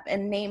first step,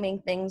 and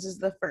naming things is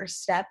the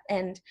first step,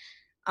 and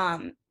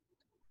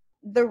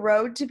the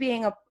road to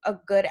being a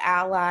good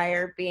ally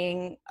or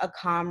being a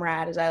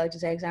comrade, as I like to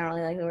say, because I don't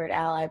really like the word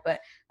ally, but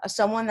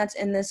someone that's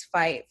in this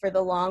fight for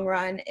the long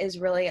run is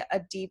really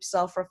a deep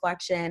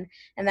self-reflection,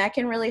 and that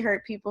can really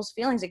hurt people's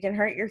feelings. It can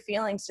hurt your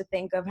feelings to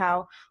think of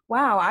how,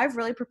 wow, I've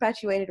really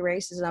perpetuated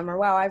racism, or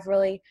wow, I've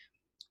really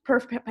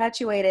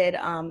perpetuated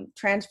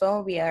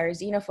transphobia or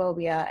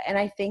xenophobia, and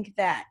I think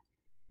that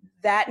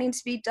needs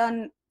to be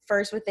done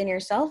first within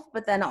yourself,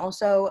 but then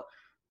also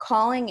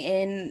calling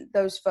in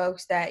those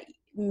folks that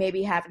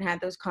maybe haven't had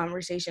those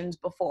conversations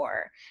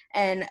before,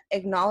 and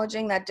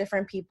acknowledging that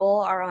different people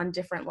are on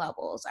different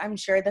levels. I'm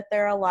sure that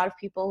there are a lot of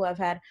people who have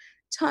had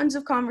tons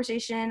of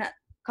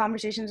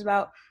conversations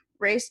about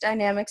race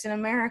dynamics in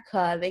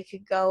America. They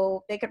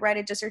could write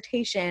a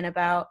dissertation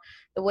about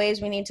the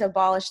ways we need to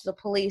abolish the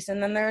police.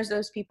 And then there's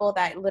those people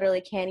that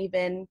literally can't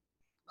even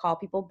call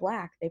people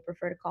Black. They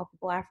prefer to call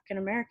people African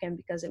American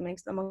because it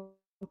makes them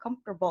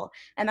uncomfortable.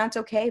 And that's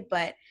okay,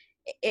 but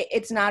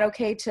it's not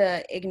okay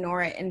to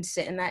ignore it and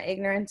sit in that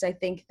ignorance. I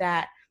think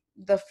that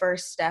the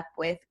first step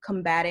with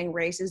combating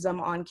racism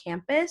on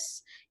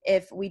campus,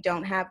 if we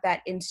don't have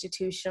that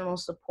institutional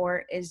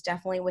support, is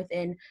definitely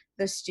within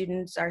the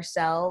students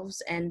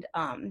ourselves, and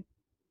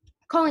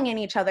calling in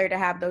each other to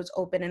have those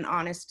open and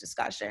honest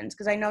discussions.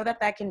 Because I know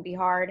that can be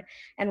hard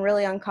and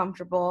really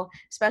uncomfortable,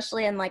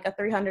 especially in like a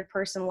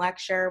 300-person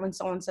lecture when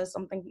someone says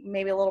something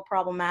maybe a little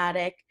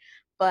problematic.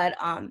 But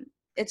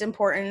it's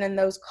important in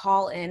those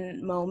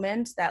call-in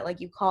moments that, like,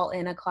 you call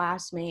in a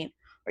classmate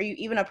or you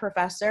even a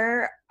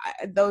professor,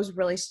 those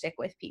really stick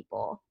with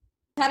people.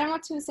 Add on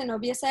what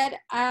Zenobia said,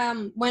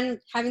 when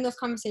having those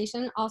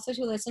conversations, also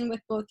to listen with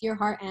both your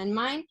heart and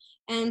mind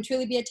and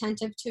truly be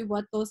attentive to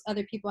what those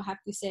other people have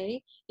to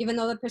say, even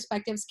though the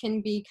perspectives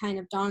can be kind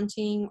of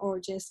daunting or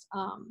just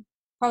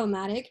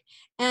problematic.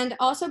 And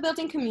also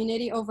building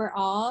community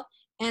overall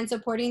and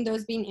supporting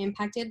those being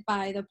impacted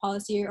by the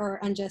policy or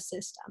unjust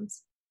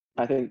systems.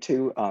 I think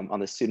too, on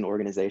the student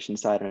organization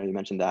side, I know you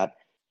mentioned that,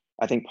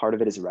 I think part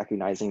of it is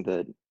recognizing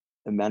the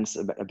immense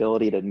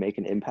ability to make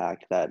an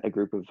impact that a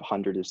group of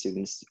hundreds of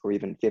students or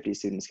even 50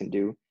 students can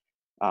do,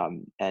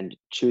 and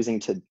choosing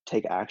to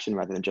take action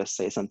rather than just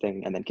say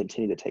something and then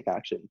continue to take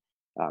action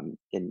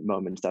in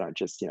moments that aren't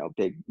just,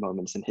 big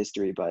moments in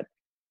history, but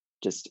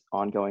just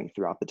ongoing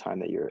throughout the time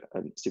that you're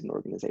a student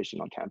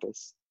organization on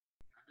campus.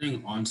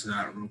 Adding on to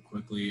that real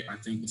quickly, I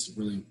think it's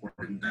really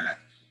important that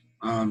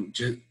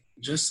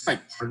just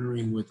like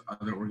partnering with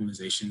other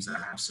organizations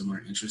that have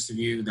similar interests of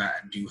you,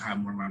 that do have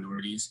more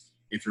minorities.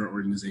 If your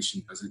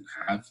organization doesn't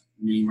have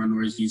many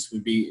minorities,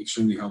 would be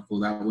extremely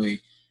helpful. That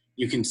way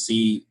you can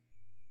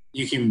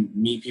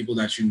meet people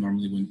that you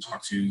normally wouldn't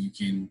talk to. You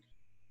can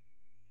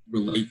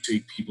relate to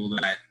people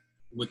that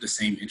with the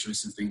same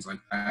interests and things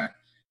like that.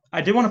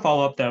 I did want to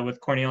follow up though with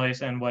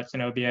Cornelius and what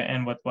Zenobia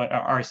and what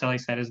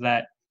Araceli said, is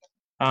that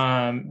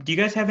do you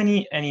guys have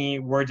any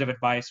words of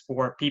advice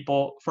for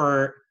people,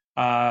 for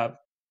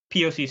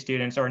POC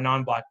students or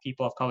non-Black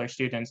people of color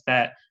students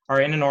that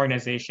are in an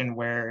organization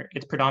where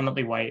it's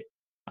predominantly white?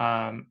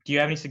 Do you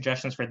have any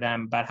suggestions for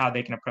them about how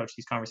they can approach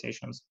these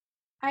conversations?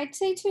 I'd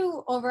say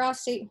to overall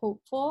stay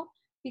hopeful.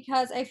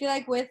 because I feel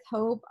like with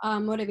hope,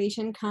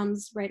 motivation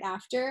comes right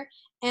after,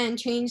 and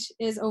change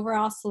is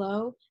overall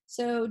slow.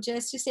 So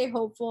just to stay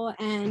hopeful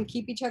and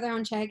keep each other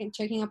on check and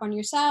checking up on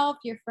yourself,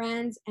 your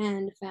friends,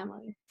 and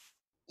family.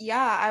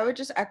 Yeah, I would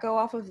just echo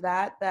off of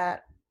that,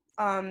 that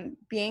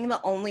being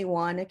the only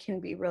one, it can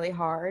be really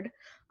hard.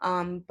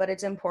 But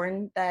it's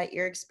important that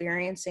you're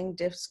experiencing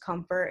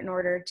discomfort in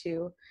order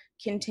to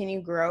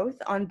continue growth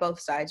on both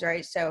sides,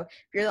 right? So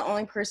if you're the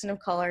only person of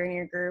color in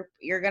your group,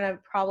 you're going to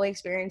probably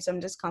experience some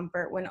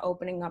discomfort when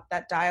opening up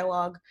that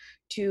dialogue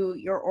to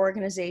your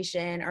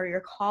organization or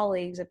your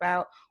colleagues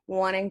about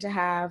wanting to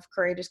have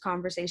courageous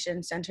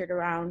conversations centered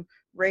around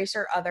race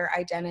or other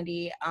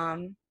identity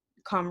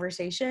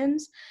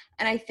conversations.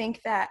 And I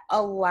think that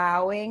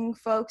allowing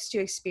folks to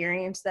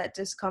experience that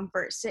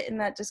discomfort, sit in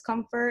that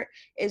discomfort,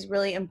 is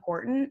really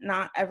important.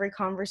 Not every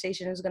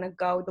conversation is going to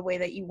go the way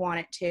that you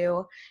want it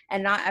to,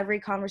 and not every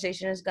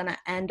conversation is going to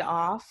end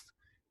off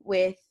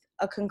with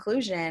a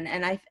conclusion.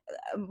 And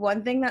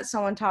one thing that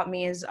someone taught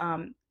me is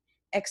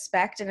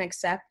expect and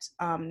accept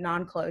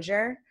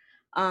non-closure.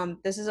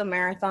 This is a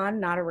marathon,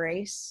 not a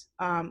race.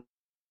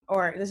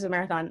 Or this is a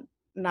marathon,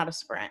 not a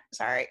sprint,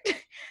 sorry.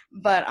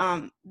 But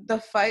the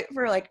fight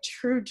for like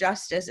true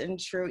justice and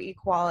true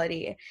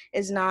equality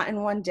is not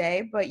in one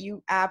day, but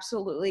you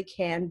absolutely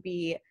can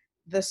be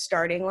the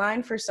starting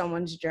line for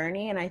someone's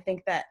journey. And I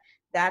think that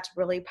that's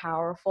really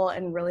powerful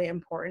and really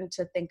important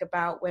to think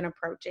about when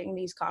approaching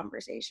these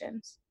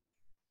conversations.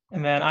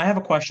 And then I have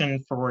a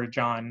question for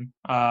John.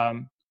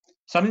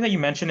 Something that you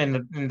mentioned in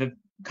the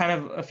kind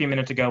of a few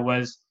minutes ago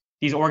was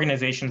these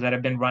organizations that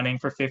have been running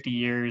for 50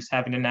 years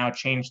having to now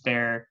change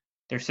their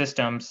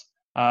systems.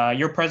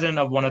 You're president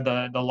of one of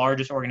the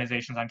largest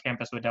organizations on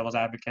campus with Devil's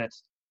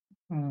Advocates.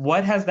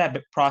 What has that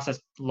process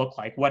looked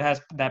like? What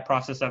has that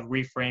process of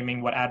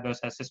reframing what Advos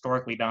has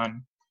historically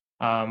done?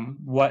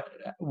 What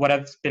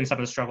have been some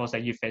of the struggles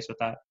that you face with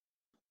that?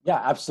 Yeah,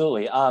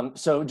 absolutely.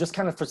 So just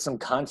kind of for some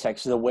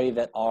context, the way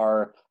that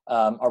our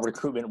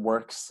recruitment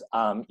works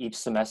each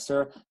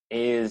semester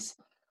is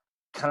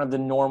kind of the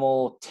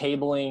normal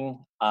tabling,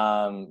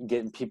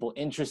 getting people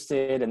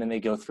interested, and then they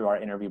go through our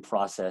interview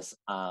process,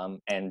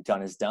 and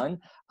done is done.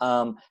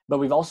 But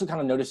we've also kind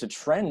of noticed a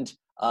trend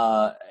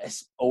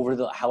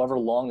over however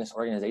long this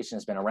organization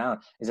has been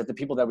around, is that the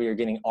people that we are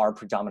getting are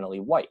predominantly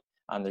white.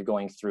 They're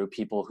going through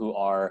people who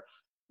are,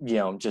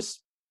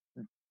 just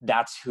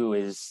that's who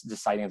is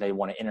deciding they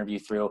want to interview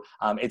through.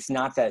 It's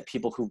not that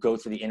people who go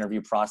through the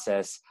interview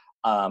process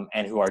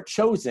and who are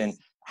chosen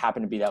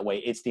happen to be that way.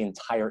 It's the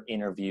entire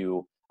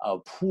interview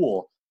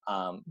pool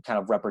kind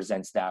of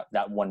represents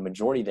that one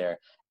majority there.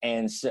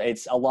 And so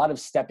it's a lot of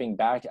stepping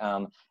back.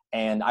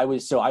 And I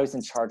was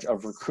in charge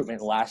of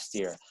recruitment last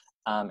year,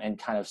 and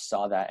kind of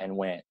saw that and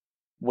went,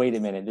 wait a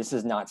minute, this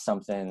is not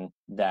something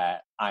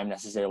that I'm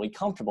necessarily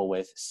comfortable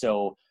with.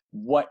 So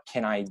what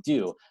can I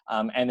do?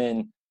 And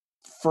then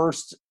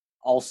first,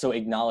 also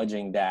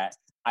acknowledging that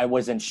I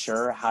wasn't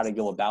sure how to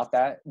go about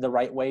that the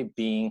right way,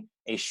 being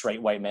a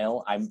straight white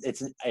male.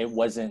 It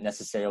wasn't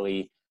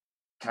necessarily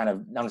kind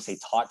of, not to say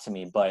taught to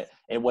me, but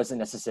it wasn't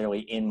necessarily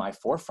in my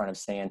forefront of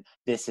saying,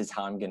 this is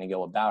how I'm going to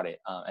go about it.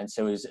 And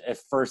so it was at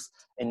first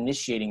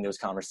initiating those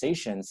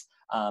conversations,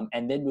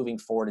 and then moving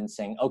forward and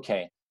saying,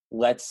 okay,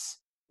 let's,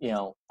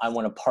 I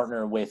want to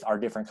partner with our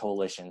different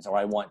coalitions, or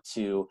I want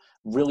to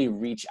really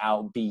reach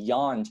out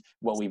beyond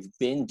what we've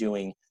been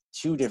doing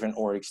to different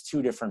orgs,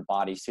 to different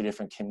bodies, to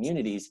different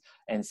communities,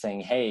 and saying,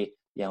 hey,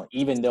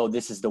 even though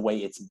this is the way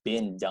it's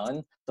been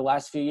done the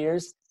last few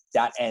years,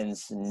 that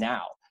ends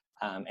now.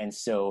 And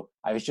so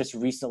I was just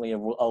recently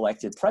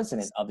elected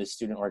president of the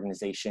student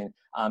organization,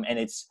 and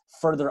it's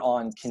further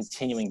on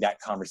continuing that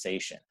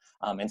conversation.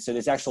 And so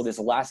this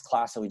last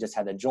class that we just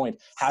had that joined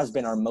has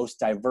been our most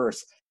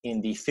diverse in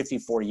the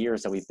 54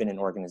 years that we've been in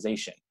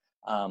organization,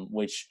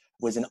 which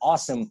was an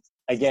awesome,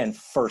 again,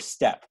 first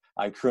step.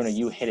 Karuna,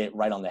 you hit it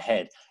right on the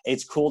head.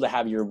 It's cool to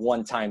have your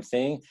one-time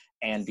thing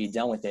and be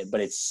done with it, but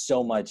it's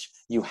so much,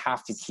 you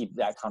have to keep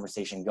that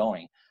conversation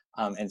going.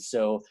 And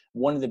so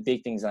one of the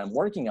big things that I'm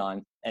working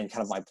on, and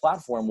kind of my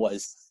platform,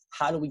 was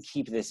how do we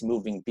keep this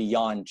moving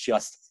beyond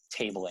just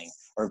tabling,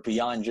 or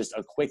beyond just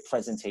a quick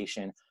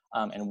presentation,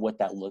 and what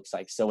that looks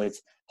like. So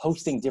it's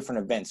hosting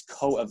different events,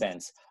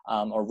 co-events,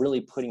 or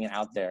really putting it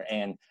out there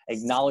and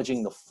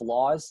acknowledging the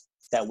flaws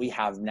that we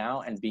have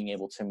now and being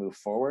able to move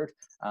forward.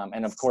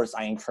 And of course,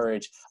 I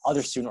encourage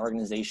other student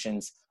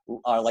organizations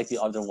like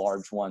the other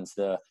large ones,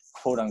 the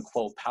quote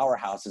unquote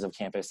powerhouses of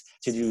campus,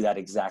 to do that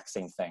exact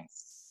same thing.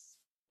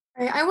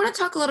 I want to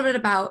talk a little bit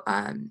about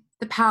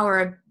the power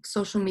of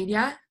social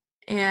media,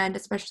 and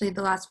especially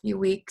the last few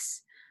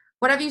weeks.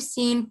 What have you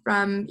seen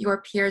from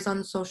your peers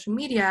on social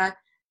media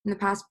in the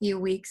past few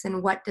weeks,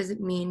 and what does it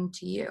mean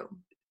to you?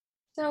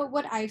 So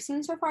what I've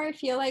seen so far, I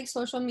feel like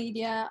social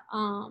media,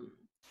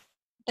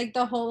 like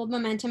the whole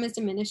momentum is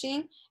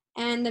diminishing,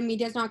 and the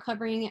media is not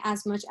covering it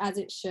as much as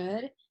it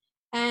should.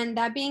 And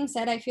that being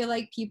said, I feel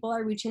like people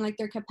are reaching like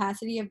their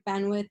capacity of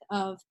bandwidth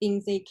of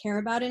things they care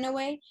about in a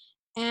way.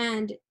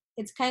 And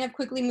it's kind of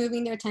quickly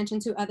moving their attention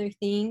to other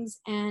things.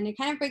 And it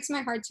kind of breaks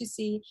my heart to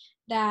see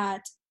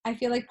that I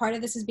feel like part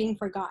of this is being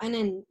forgotten,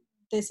 and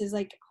this is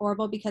like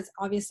horrible because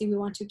obviously we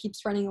want to keep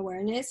spreading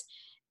awareness.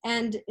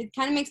 And it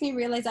kind of makes me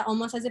realize that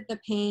almost as if the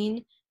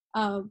pain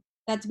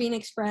that's being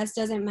expressed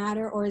doesn't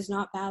matter or is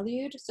not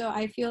valued. So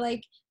I feel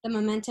like the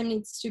momentum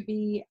needs to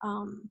be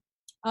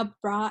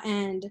brought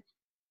and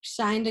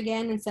shined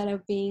again instead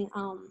of being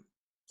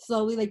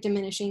slowly like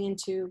diminishing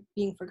into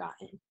being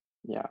forgotten.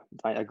 Yeah,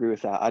 I agree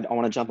with that. I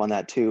want to jump on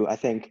that too. I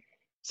think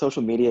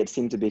social media, it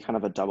seems to be kind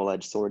of a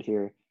double-edged sword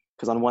here,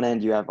 because on one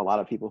end you have a lot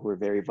of people who are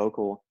very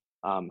vocal,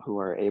 who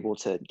are able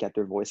to get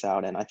their voice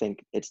out, and I think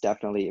it's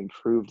definitely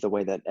improved the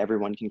way that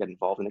everyone can get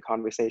involved in the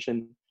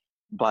conversation.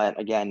 But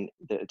again,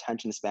 the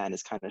attention span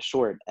is kind of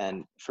short,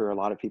 and for a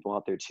lot of people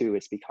out there too,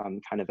 it's become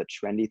kind of a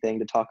trendy thing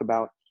to talk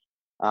about.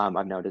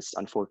 I've noticed,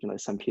 unfortunately,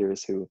 some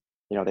peers who,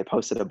 they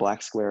posted a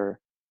black square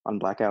on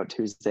Blackout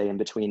Tuesday in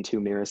between two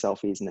mirror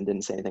selfies and then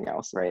didn't say anything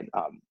else, right?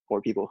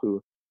 Or people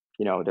who,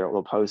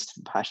 they'll post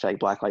hashtag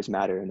Black Lives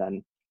Matter, and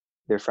then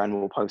their friend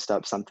will post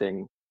up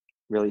something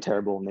really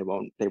terrible, and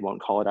they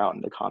won't call it out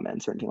in the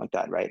comments or anything like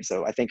that, right?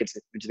 So I think it's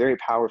very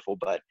powerful,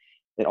 but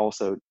it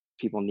also,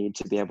 people need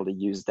to be able to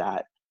use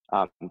that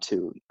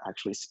to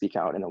actually speak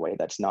out in a way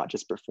that's not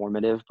just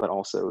performative, but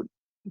also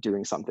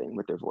doing something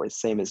with their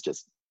voice, same as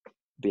just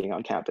being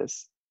on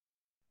campus.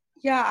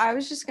 Yeah, I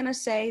was just gonna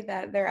say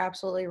that they're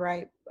absolutely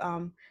right.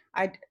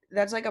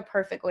 That's like a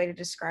perfect way to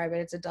describe it.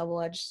 It's a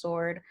double-edged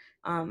sword.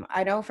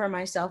 I know for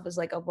myself as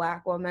like a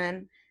Black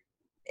woman,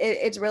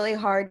 it's really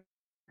hard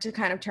to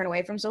kind of turn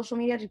away from social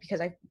media just because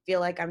I feel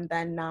like I'm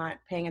then not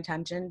paying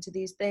attention to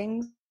these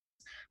things.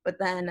 But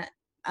then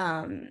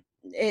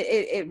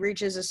it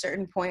reaches a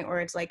certain point where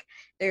it's like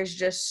there's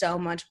just so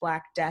much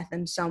Black death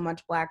and so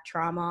much Black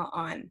trauma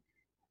on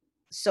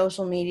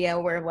social media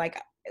where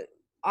like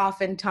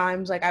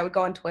oftentimes like I would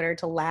go on Twitter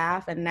to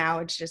laugh, and now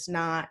it's just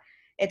not,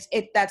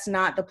 that's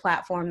not the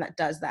platform that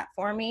does that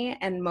for me.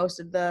 And most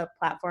of the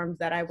platforms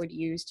that I would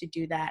use to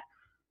do that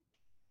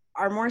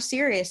are more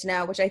serious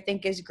now, which I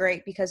think is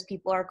great because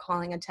people are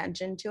calling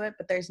attention to it,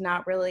 but there's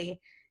not really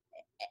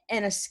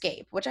an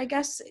escape, which I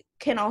guess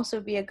can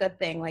also be a good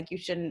thing. Like you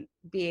shouldn't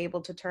be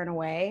able to turn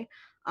away.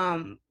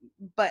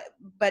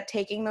 But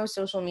taking those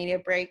social media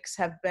breaks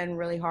have been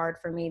really hard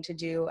for me to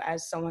do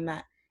as someone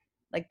that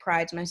like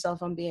prides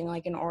myself on being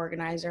like an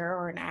organizer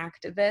or an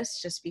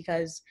activist, just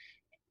because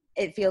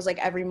it feels like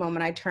every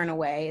moment I turn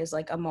away is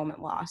like a moment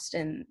lost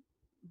in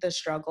the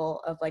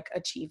struggle of like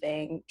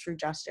achieving true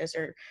justice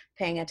or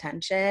paying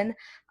attention.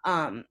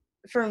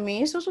 For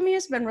me, social media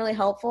has been really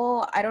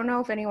helpful. I don't know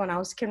if anyone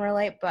else can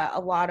relate, but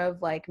a lot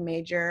of like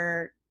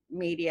major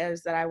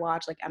medias that I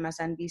watch, like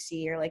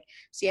MSNBC or like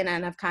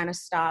CNN, have kind of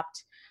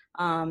stopped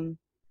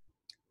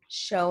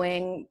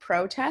showing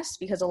protests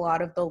because a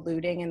lot of the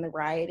looting and the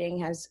rioting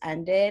has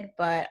ended.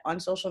 But on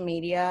social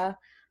media,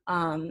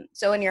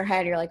 so in your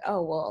head you're like,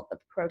 oh well, the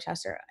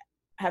protests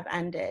have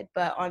ended,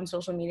 but on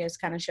social media it's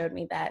kind of showed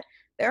me that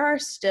there are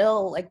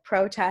still like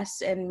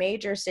protests in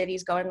major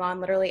cities going on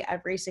literally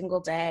every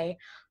single day,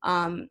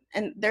 and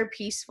they're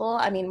peaceful.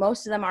 I mean,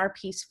 most of them are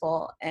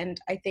peaceful,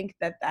 and I think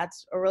that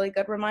that's a really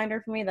good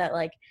reminder for me that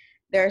like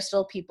there are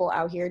still people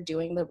out here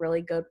doing the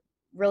really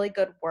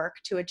good work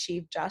to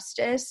achieve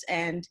justice.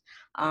 And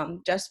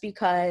just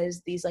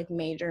because these like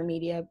major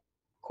media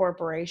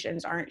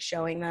corporations aren't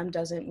showing them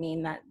doesn't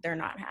mean that they're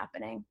not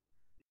happening.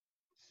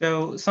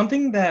 So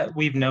something that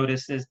we've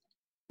noticed is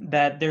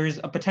that there's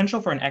a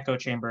potential for an echo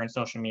chamber in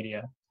social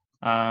media,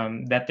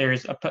 that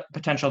there's a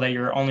potential that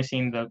you're only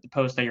seeing the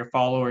posts that your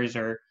followers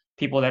or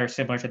people that are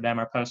similar to them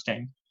are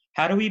posting.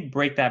 How do we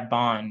break that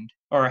bond,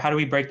 or how do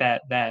we break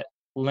that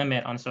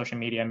limit on social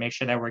media and make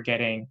sure that we're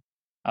getting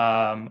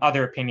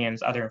other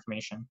opinions, other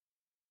information?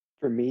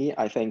 For me,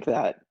 I think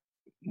that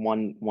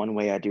one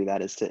way I do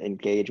that is to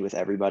engage with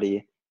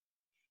everybody,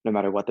 no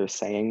matter what they're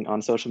saying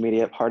on social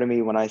media. Part of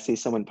me, when I see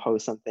someone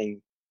post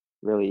something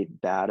really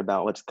bad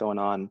about what's going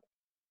on,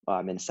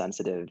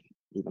 insensitive,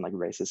 even like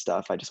racist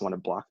stuff, I just want to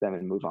block them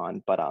and move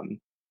on. But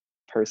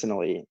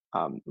personally,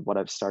 what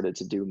I've started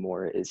to do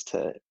more is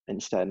to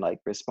instead like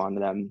respond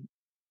to them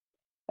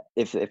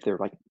if they're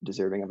like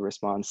deserving of a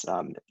response,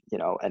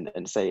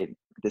 and say,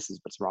 this is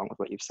what's wrong with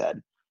what you've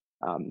said.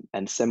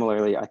 And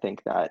similarly, I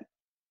think that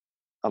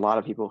a lot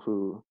of people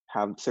who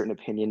have certain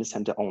opinions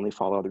tend to only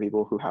follow other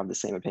people who have the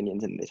same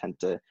opinions, and they tend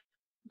to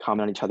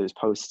comment on each other's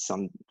posts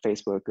on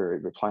Facebook or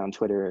reply on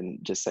Twitter and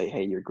just say,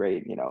 hey, you're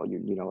great, you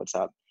know what's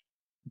up.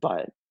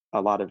 But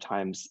a lot of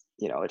times,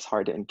 it's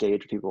hard to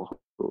engage with people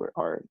who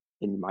are,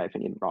 in my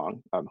opinion,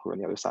 wrong, who are on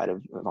the other side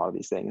of a lot of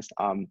these things.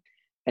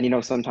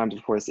 And sometimes,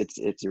 of course, it's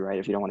you're right,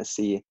 if you don't want to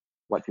see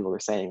what people are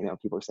saying,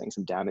 people are saying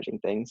some damaging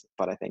things.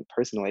 But I think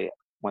personally,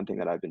 one thing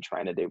that I've been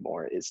trying to do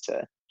more is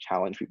to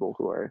challenge people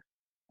who are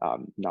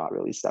not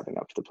really stepping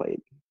up to the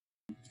plate.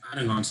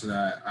 Adding on to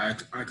that,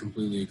 I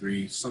completely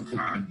agree. Something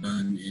I've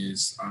done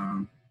is,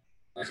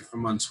 like if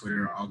I'm on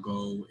Twitter, I'll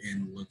go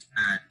and look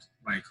at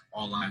like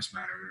All Lives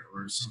Matter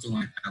or something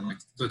like that, like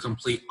the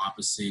complete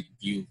opposite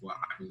view of what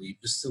I believe,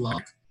 just to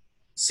like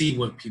see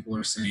what people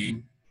are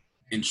saying.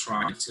 and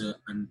try to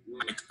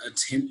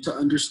attempt to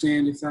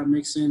understand, if that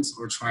makes sense,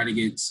 or try to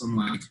get some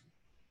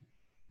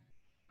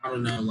I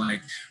don't know,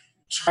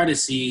 try to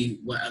see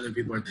what other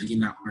people are thinking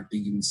that aren't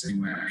thinking the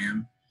same way I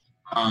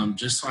am,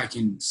 just so I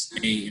can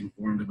stay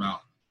informed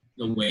about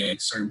the way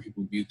certain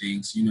people view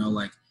things.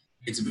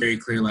 It's very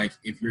clear,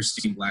 if you're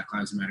saying Black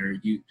Lives Matter,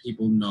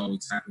 people know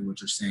exactly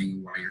what you're saying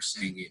and why you're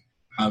saying it.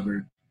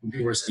 However, when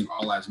people are saying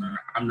All Lives Matter,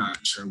 I'm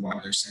not sure why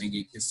they're saying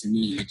it, because to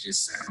me, it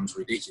just sounds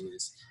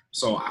ridiculous.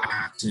 So I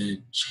have to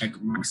check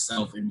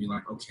myself and be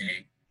like,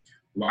 okay,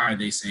 why are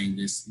they saying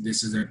this?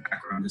 This is their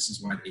background. This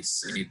is why they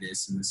say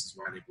this, and this is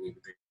why they believe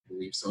what they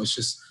believe. So it's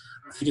just,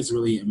 I think it's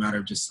really a matter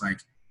of just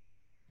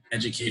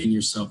educating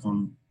yourself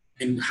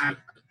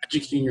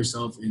educating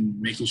yourself and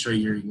making sure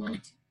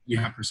you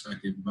have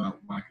perspective about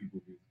why people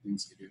do the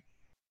things they do.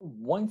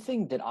 One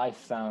thing that I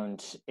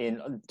found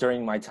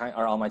during my time,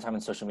 or all my time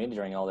on social media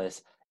during all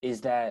this,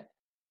 is that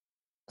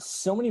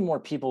so many more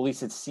people, at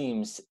least it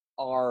seems,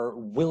 are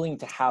willing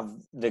to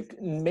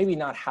maybe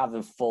not have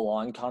the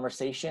full-on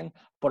conversation,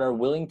 but are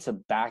willing to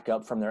back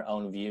up from their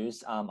own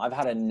views. I've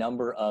had a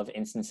number of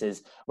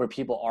instances where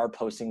people are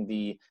posting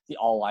the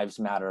All Lives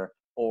Matter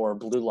or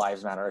Blue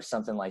Lives Matter or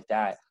something like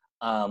that.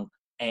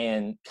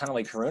 And kind of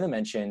like Karuna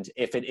mentioned,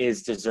 if it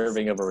is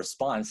deserving of a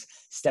response,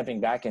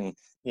 stepping back and,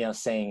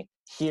 saying,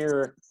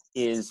 here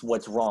is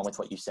what's wrong with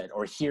what you said,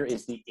 or here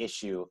is the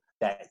issue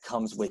that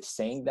comes with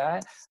saying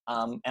that.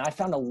 And I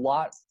found a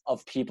lot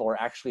of people are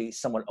actually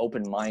somewhat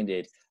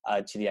open-minded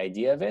to the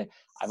idea of it.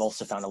 I've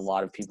also found a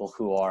lot of people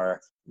who are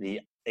the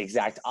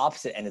exact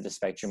opposite end of the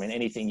spectrum, and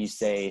anything you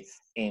say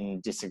in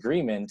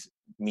disagreement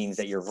means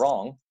that you're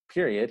wrong,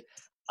 period.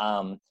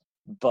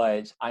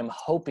 But I'm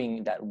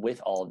hoping that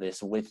with all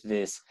this, with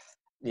this,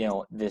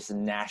 this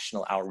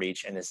national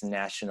outreach and this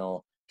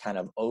national kind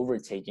of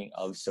overtaking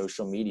of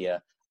social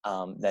media,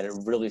 that it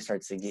really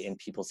starts to get in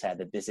people's head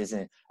that this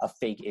isn't a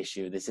fake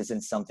issue. This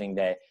isn't something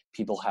that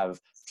people have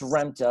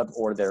dreamt up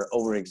or they're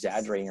over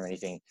exaggerating or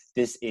anything.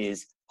 This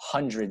is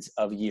hundreds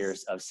of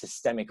years of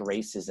systemic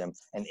racism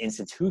and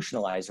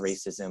institutionalized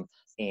racism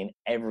in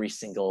every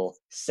single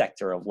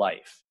sector of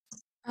life.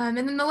 And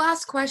then the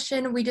last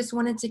question, we just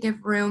wanted to give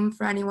room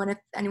for anyone, if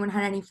anyone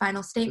had any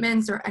final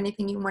statements or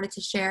anything you wanted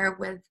to share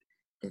with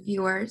the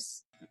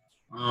viewers.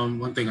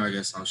 One thing I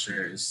guess I'll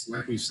share is,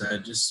 like we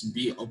said, just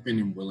be open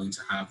and willing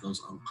to have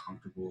those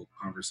uncomfortable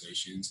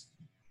conversations,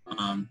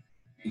 and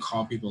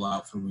call people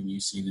out for when you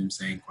see them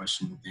saying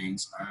questionable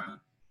things.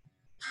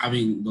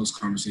 Having those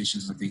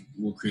conversations, I think,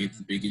 will create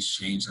the biggest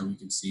change that we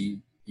can see.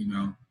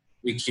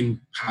 We can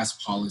pass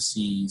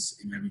policies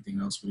and everything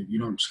else, but if you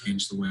don't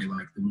change the way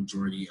the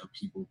majority of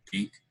people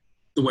think,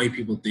 the way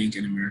people think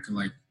in America,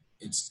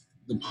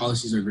 the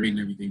policies are great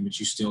and everything, but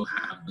you still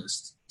have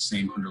this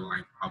same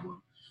underlying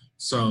problem.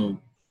 So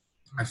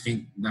I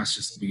think that's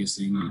just the biggest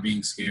thing, not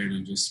being scared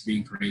and just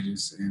being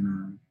courageous.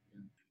 And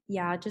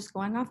yeah, just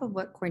going off of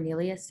what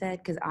Cornelia said,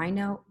 because I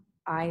know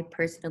I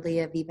personally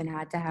have even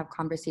had to have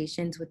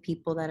conversations with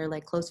people that are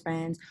close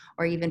friends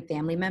or even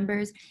family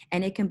members,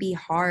 and it can be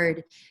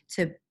hard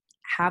to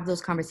have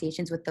those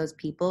conversations with those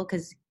people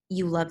because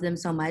you love them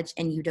so much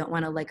and you don't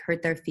want to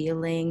hurt their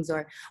feelings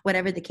or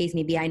whatever the case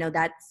may be. I know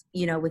that's,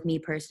 with me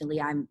personally,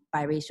 I'm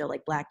biracial,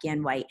 Black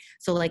and white.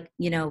 So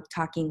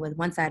talking with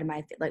one side of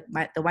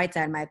the white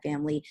side of my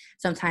family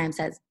sometimes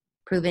has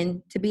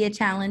proven to be a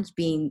challenge,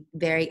 being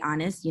very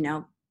honest,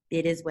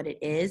 it is what it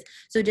is.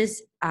 So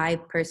I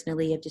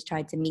personally have just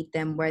tried to meet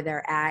them where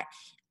they're at.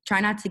 Try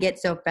not to get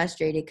so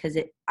frustrated because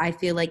I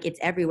feel like it's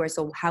everywhere.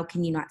 So how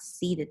can you not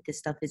see that this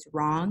stuff is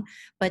wrong?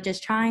 But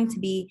just trying to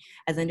be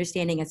as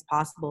understanding as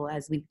possible,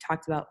 as we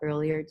talked about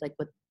earlier,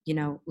 with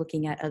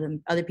looking at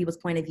other people's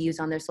point of views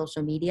on their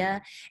social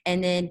media.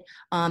 And then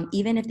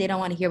even if they don't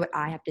want to hear what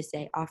I have to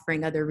say,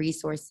 offering other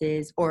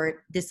resources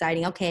or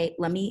deciding, okay,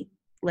 let me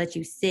let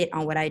you sit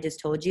on what I just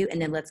told you and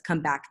then let's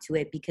come back to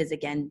it, because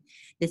again,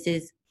 this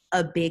is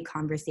a big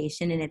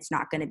conversation and it's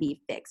not going to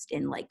be fixed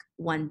in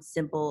one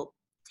simple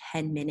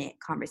 10-minute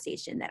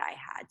conversation that I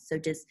had. So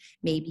just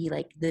maybe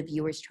the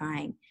viewers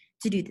trying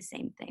to do the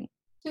same thing.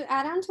 To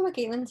add on to what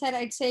Caitlin said,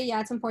 I'd say, yeah,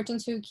 it's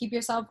important to keep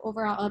yourself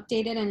overall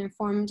updated and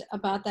informed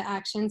about the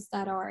actions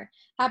that are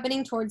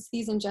happening towards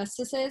these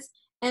injustices,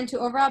 and to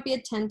overall be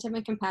attentive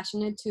and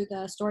compassionate to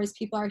the stories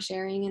people are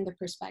sharing and the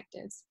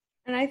perspectives.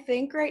 And I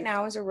think right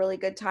now is a really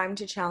good time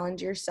to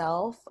challenge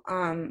yourself.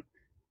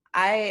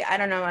 I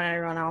don't know about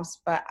everyone else,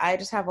 but I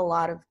just have a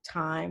lot of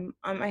time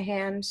on my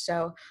hands.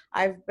 So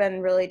I've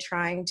been really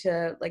trying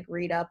to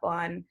read up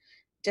on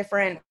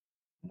different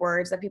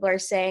words that people are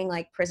saying,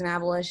 like prison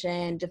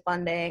abolition,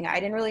 defunding. I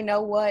didn't really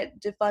know what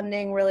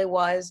defunding really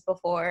was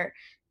before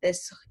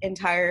this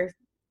entire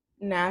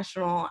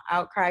national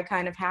outcry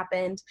kind of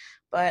happened.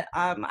 But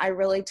I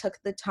really took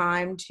the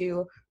time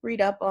to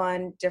read up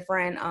on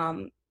different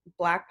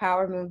Black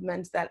Power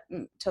movements that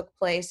took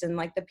place and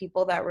the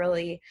people that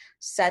really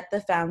set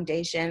the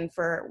foundation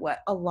for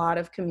what a lot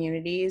of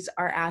communities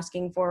are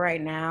asking for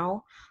right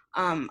now.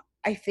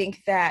 I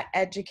think that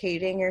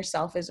educating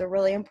yourself is a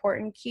really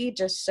important key,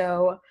 just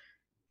so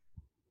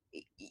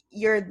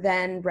you're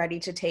then ready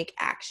to take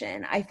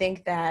action. I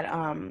think that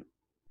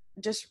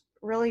just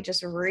really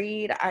just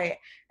read.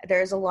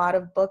 There's a lot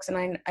of books,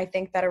 and I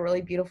think that a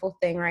really beautiful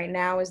thing right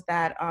now is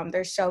that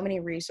there's so many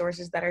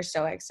resources that are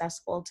so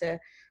accessible to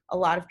a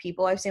lot of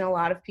people. I've seen a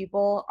lot of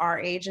people our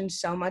age and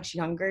so much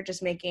younger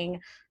just making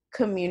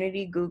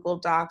community Google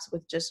Docs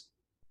with just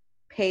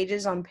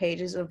pages on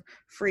pages of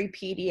free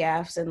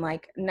PDFs and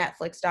like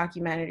Netflix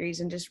documentaries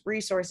and just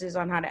resources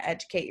on how to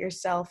educate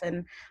yourself.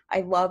 And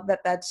I love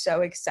that that's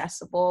so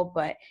accessible,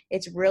 but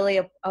it's really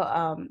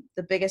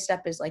the biggest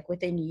step is like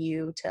within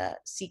you to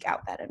seek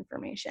out that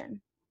information.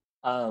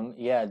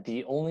 Yeah,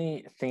 the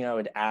only thing I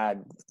would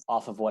add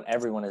off of what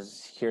everyone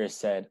here has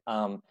said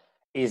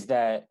is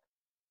that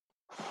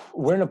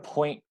we're in a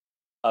point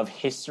of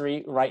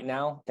history right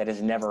now that has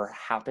never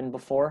happened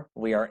before.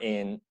 We are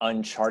in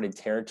uncharted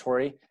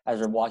territory as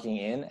we're walking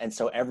in. And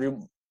so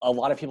a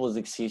lot of people's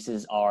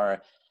excuses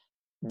are,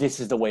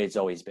 this is the way it's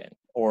always been,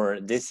 or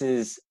this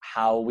is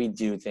how we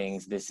do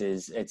things.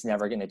 It's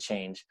never going to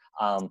change.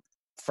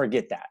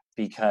 Forget that,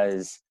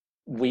 because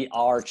we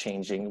are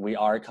changing. We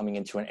are coming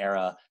into an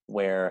era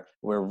where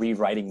we're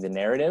rewriting the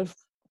narrative.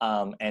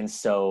 And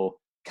so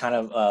kind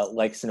of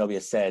like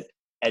Zenobia said,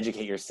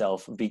 educate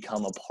yourself,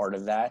 become a part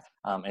of that,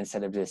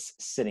 instead of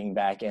just sitting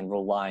back and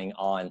relying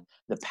on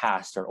the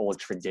past or old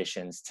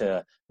traditions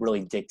to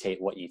really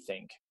dictate what you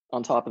think.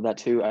 On top of that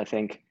too, I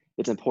think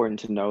it's important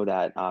to know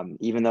that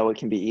even though it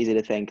can be easy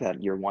to think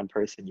that you're one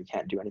person, you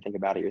can't do anything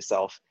about it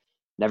yourself,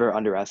 never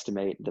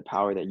underestimate the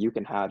power that you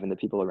can have and the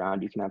people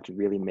around you can have to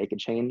really make a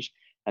change.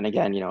 And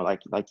again,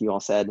 like you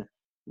all said,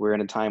 we're in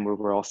a time where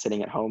we're all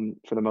sitting at home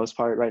for the most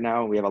part right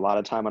now. We have a lot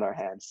of time on our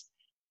hands.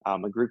 A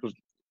group of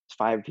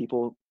 5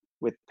 people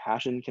with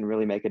passion can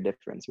really make a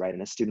difference, right?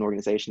 And a student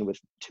organization with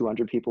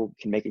 200 people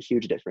can make a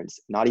huge difference,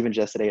 not even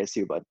just at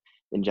ASU, but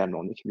in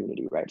general in the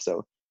community, right?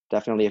 So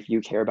definitely, if you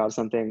care about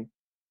something,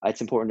 it's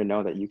important to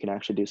know that you can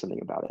actually do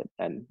something about it.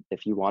 And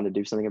if you want to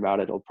do something about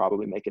it, it'll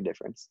probably make a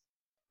difference.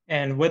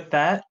 And with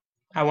that,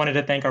 I wanted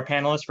to thank our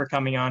panelists for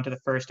coming on to the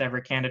first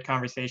ever Candid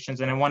Conversations.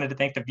 And I wanted to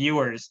thank the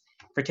viewers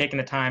for taking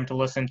the time to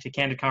listen to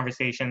Candid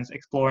Conversations,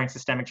 exploring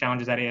systemic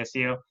challenges at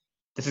ASU.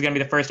 This is going to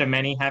be the first of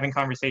many. Having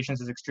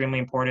conversations is extremely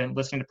important.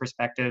 Listening to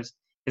perspectives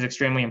is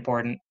extremely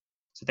important.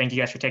 So thank you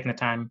guys for taking the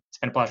time. It's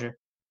been a pleasure.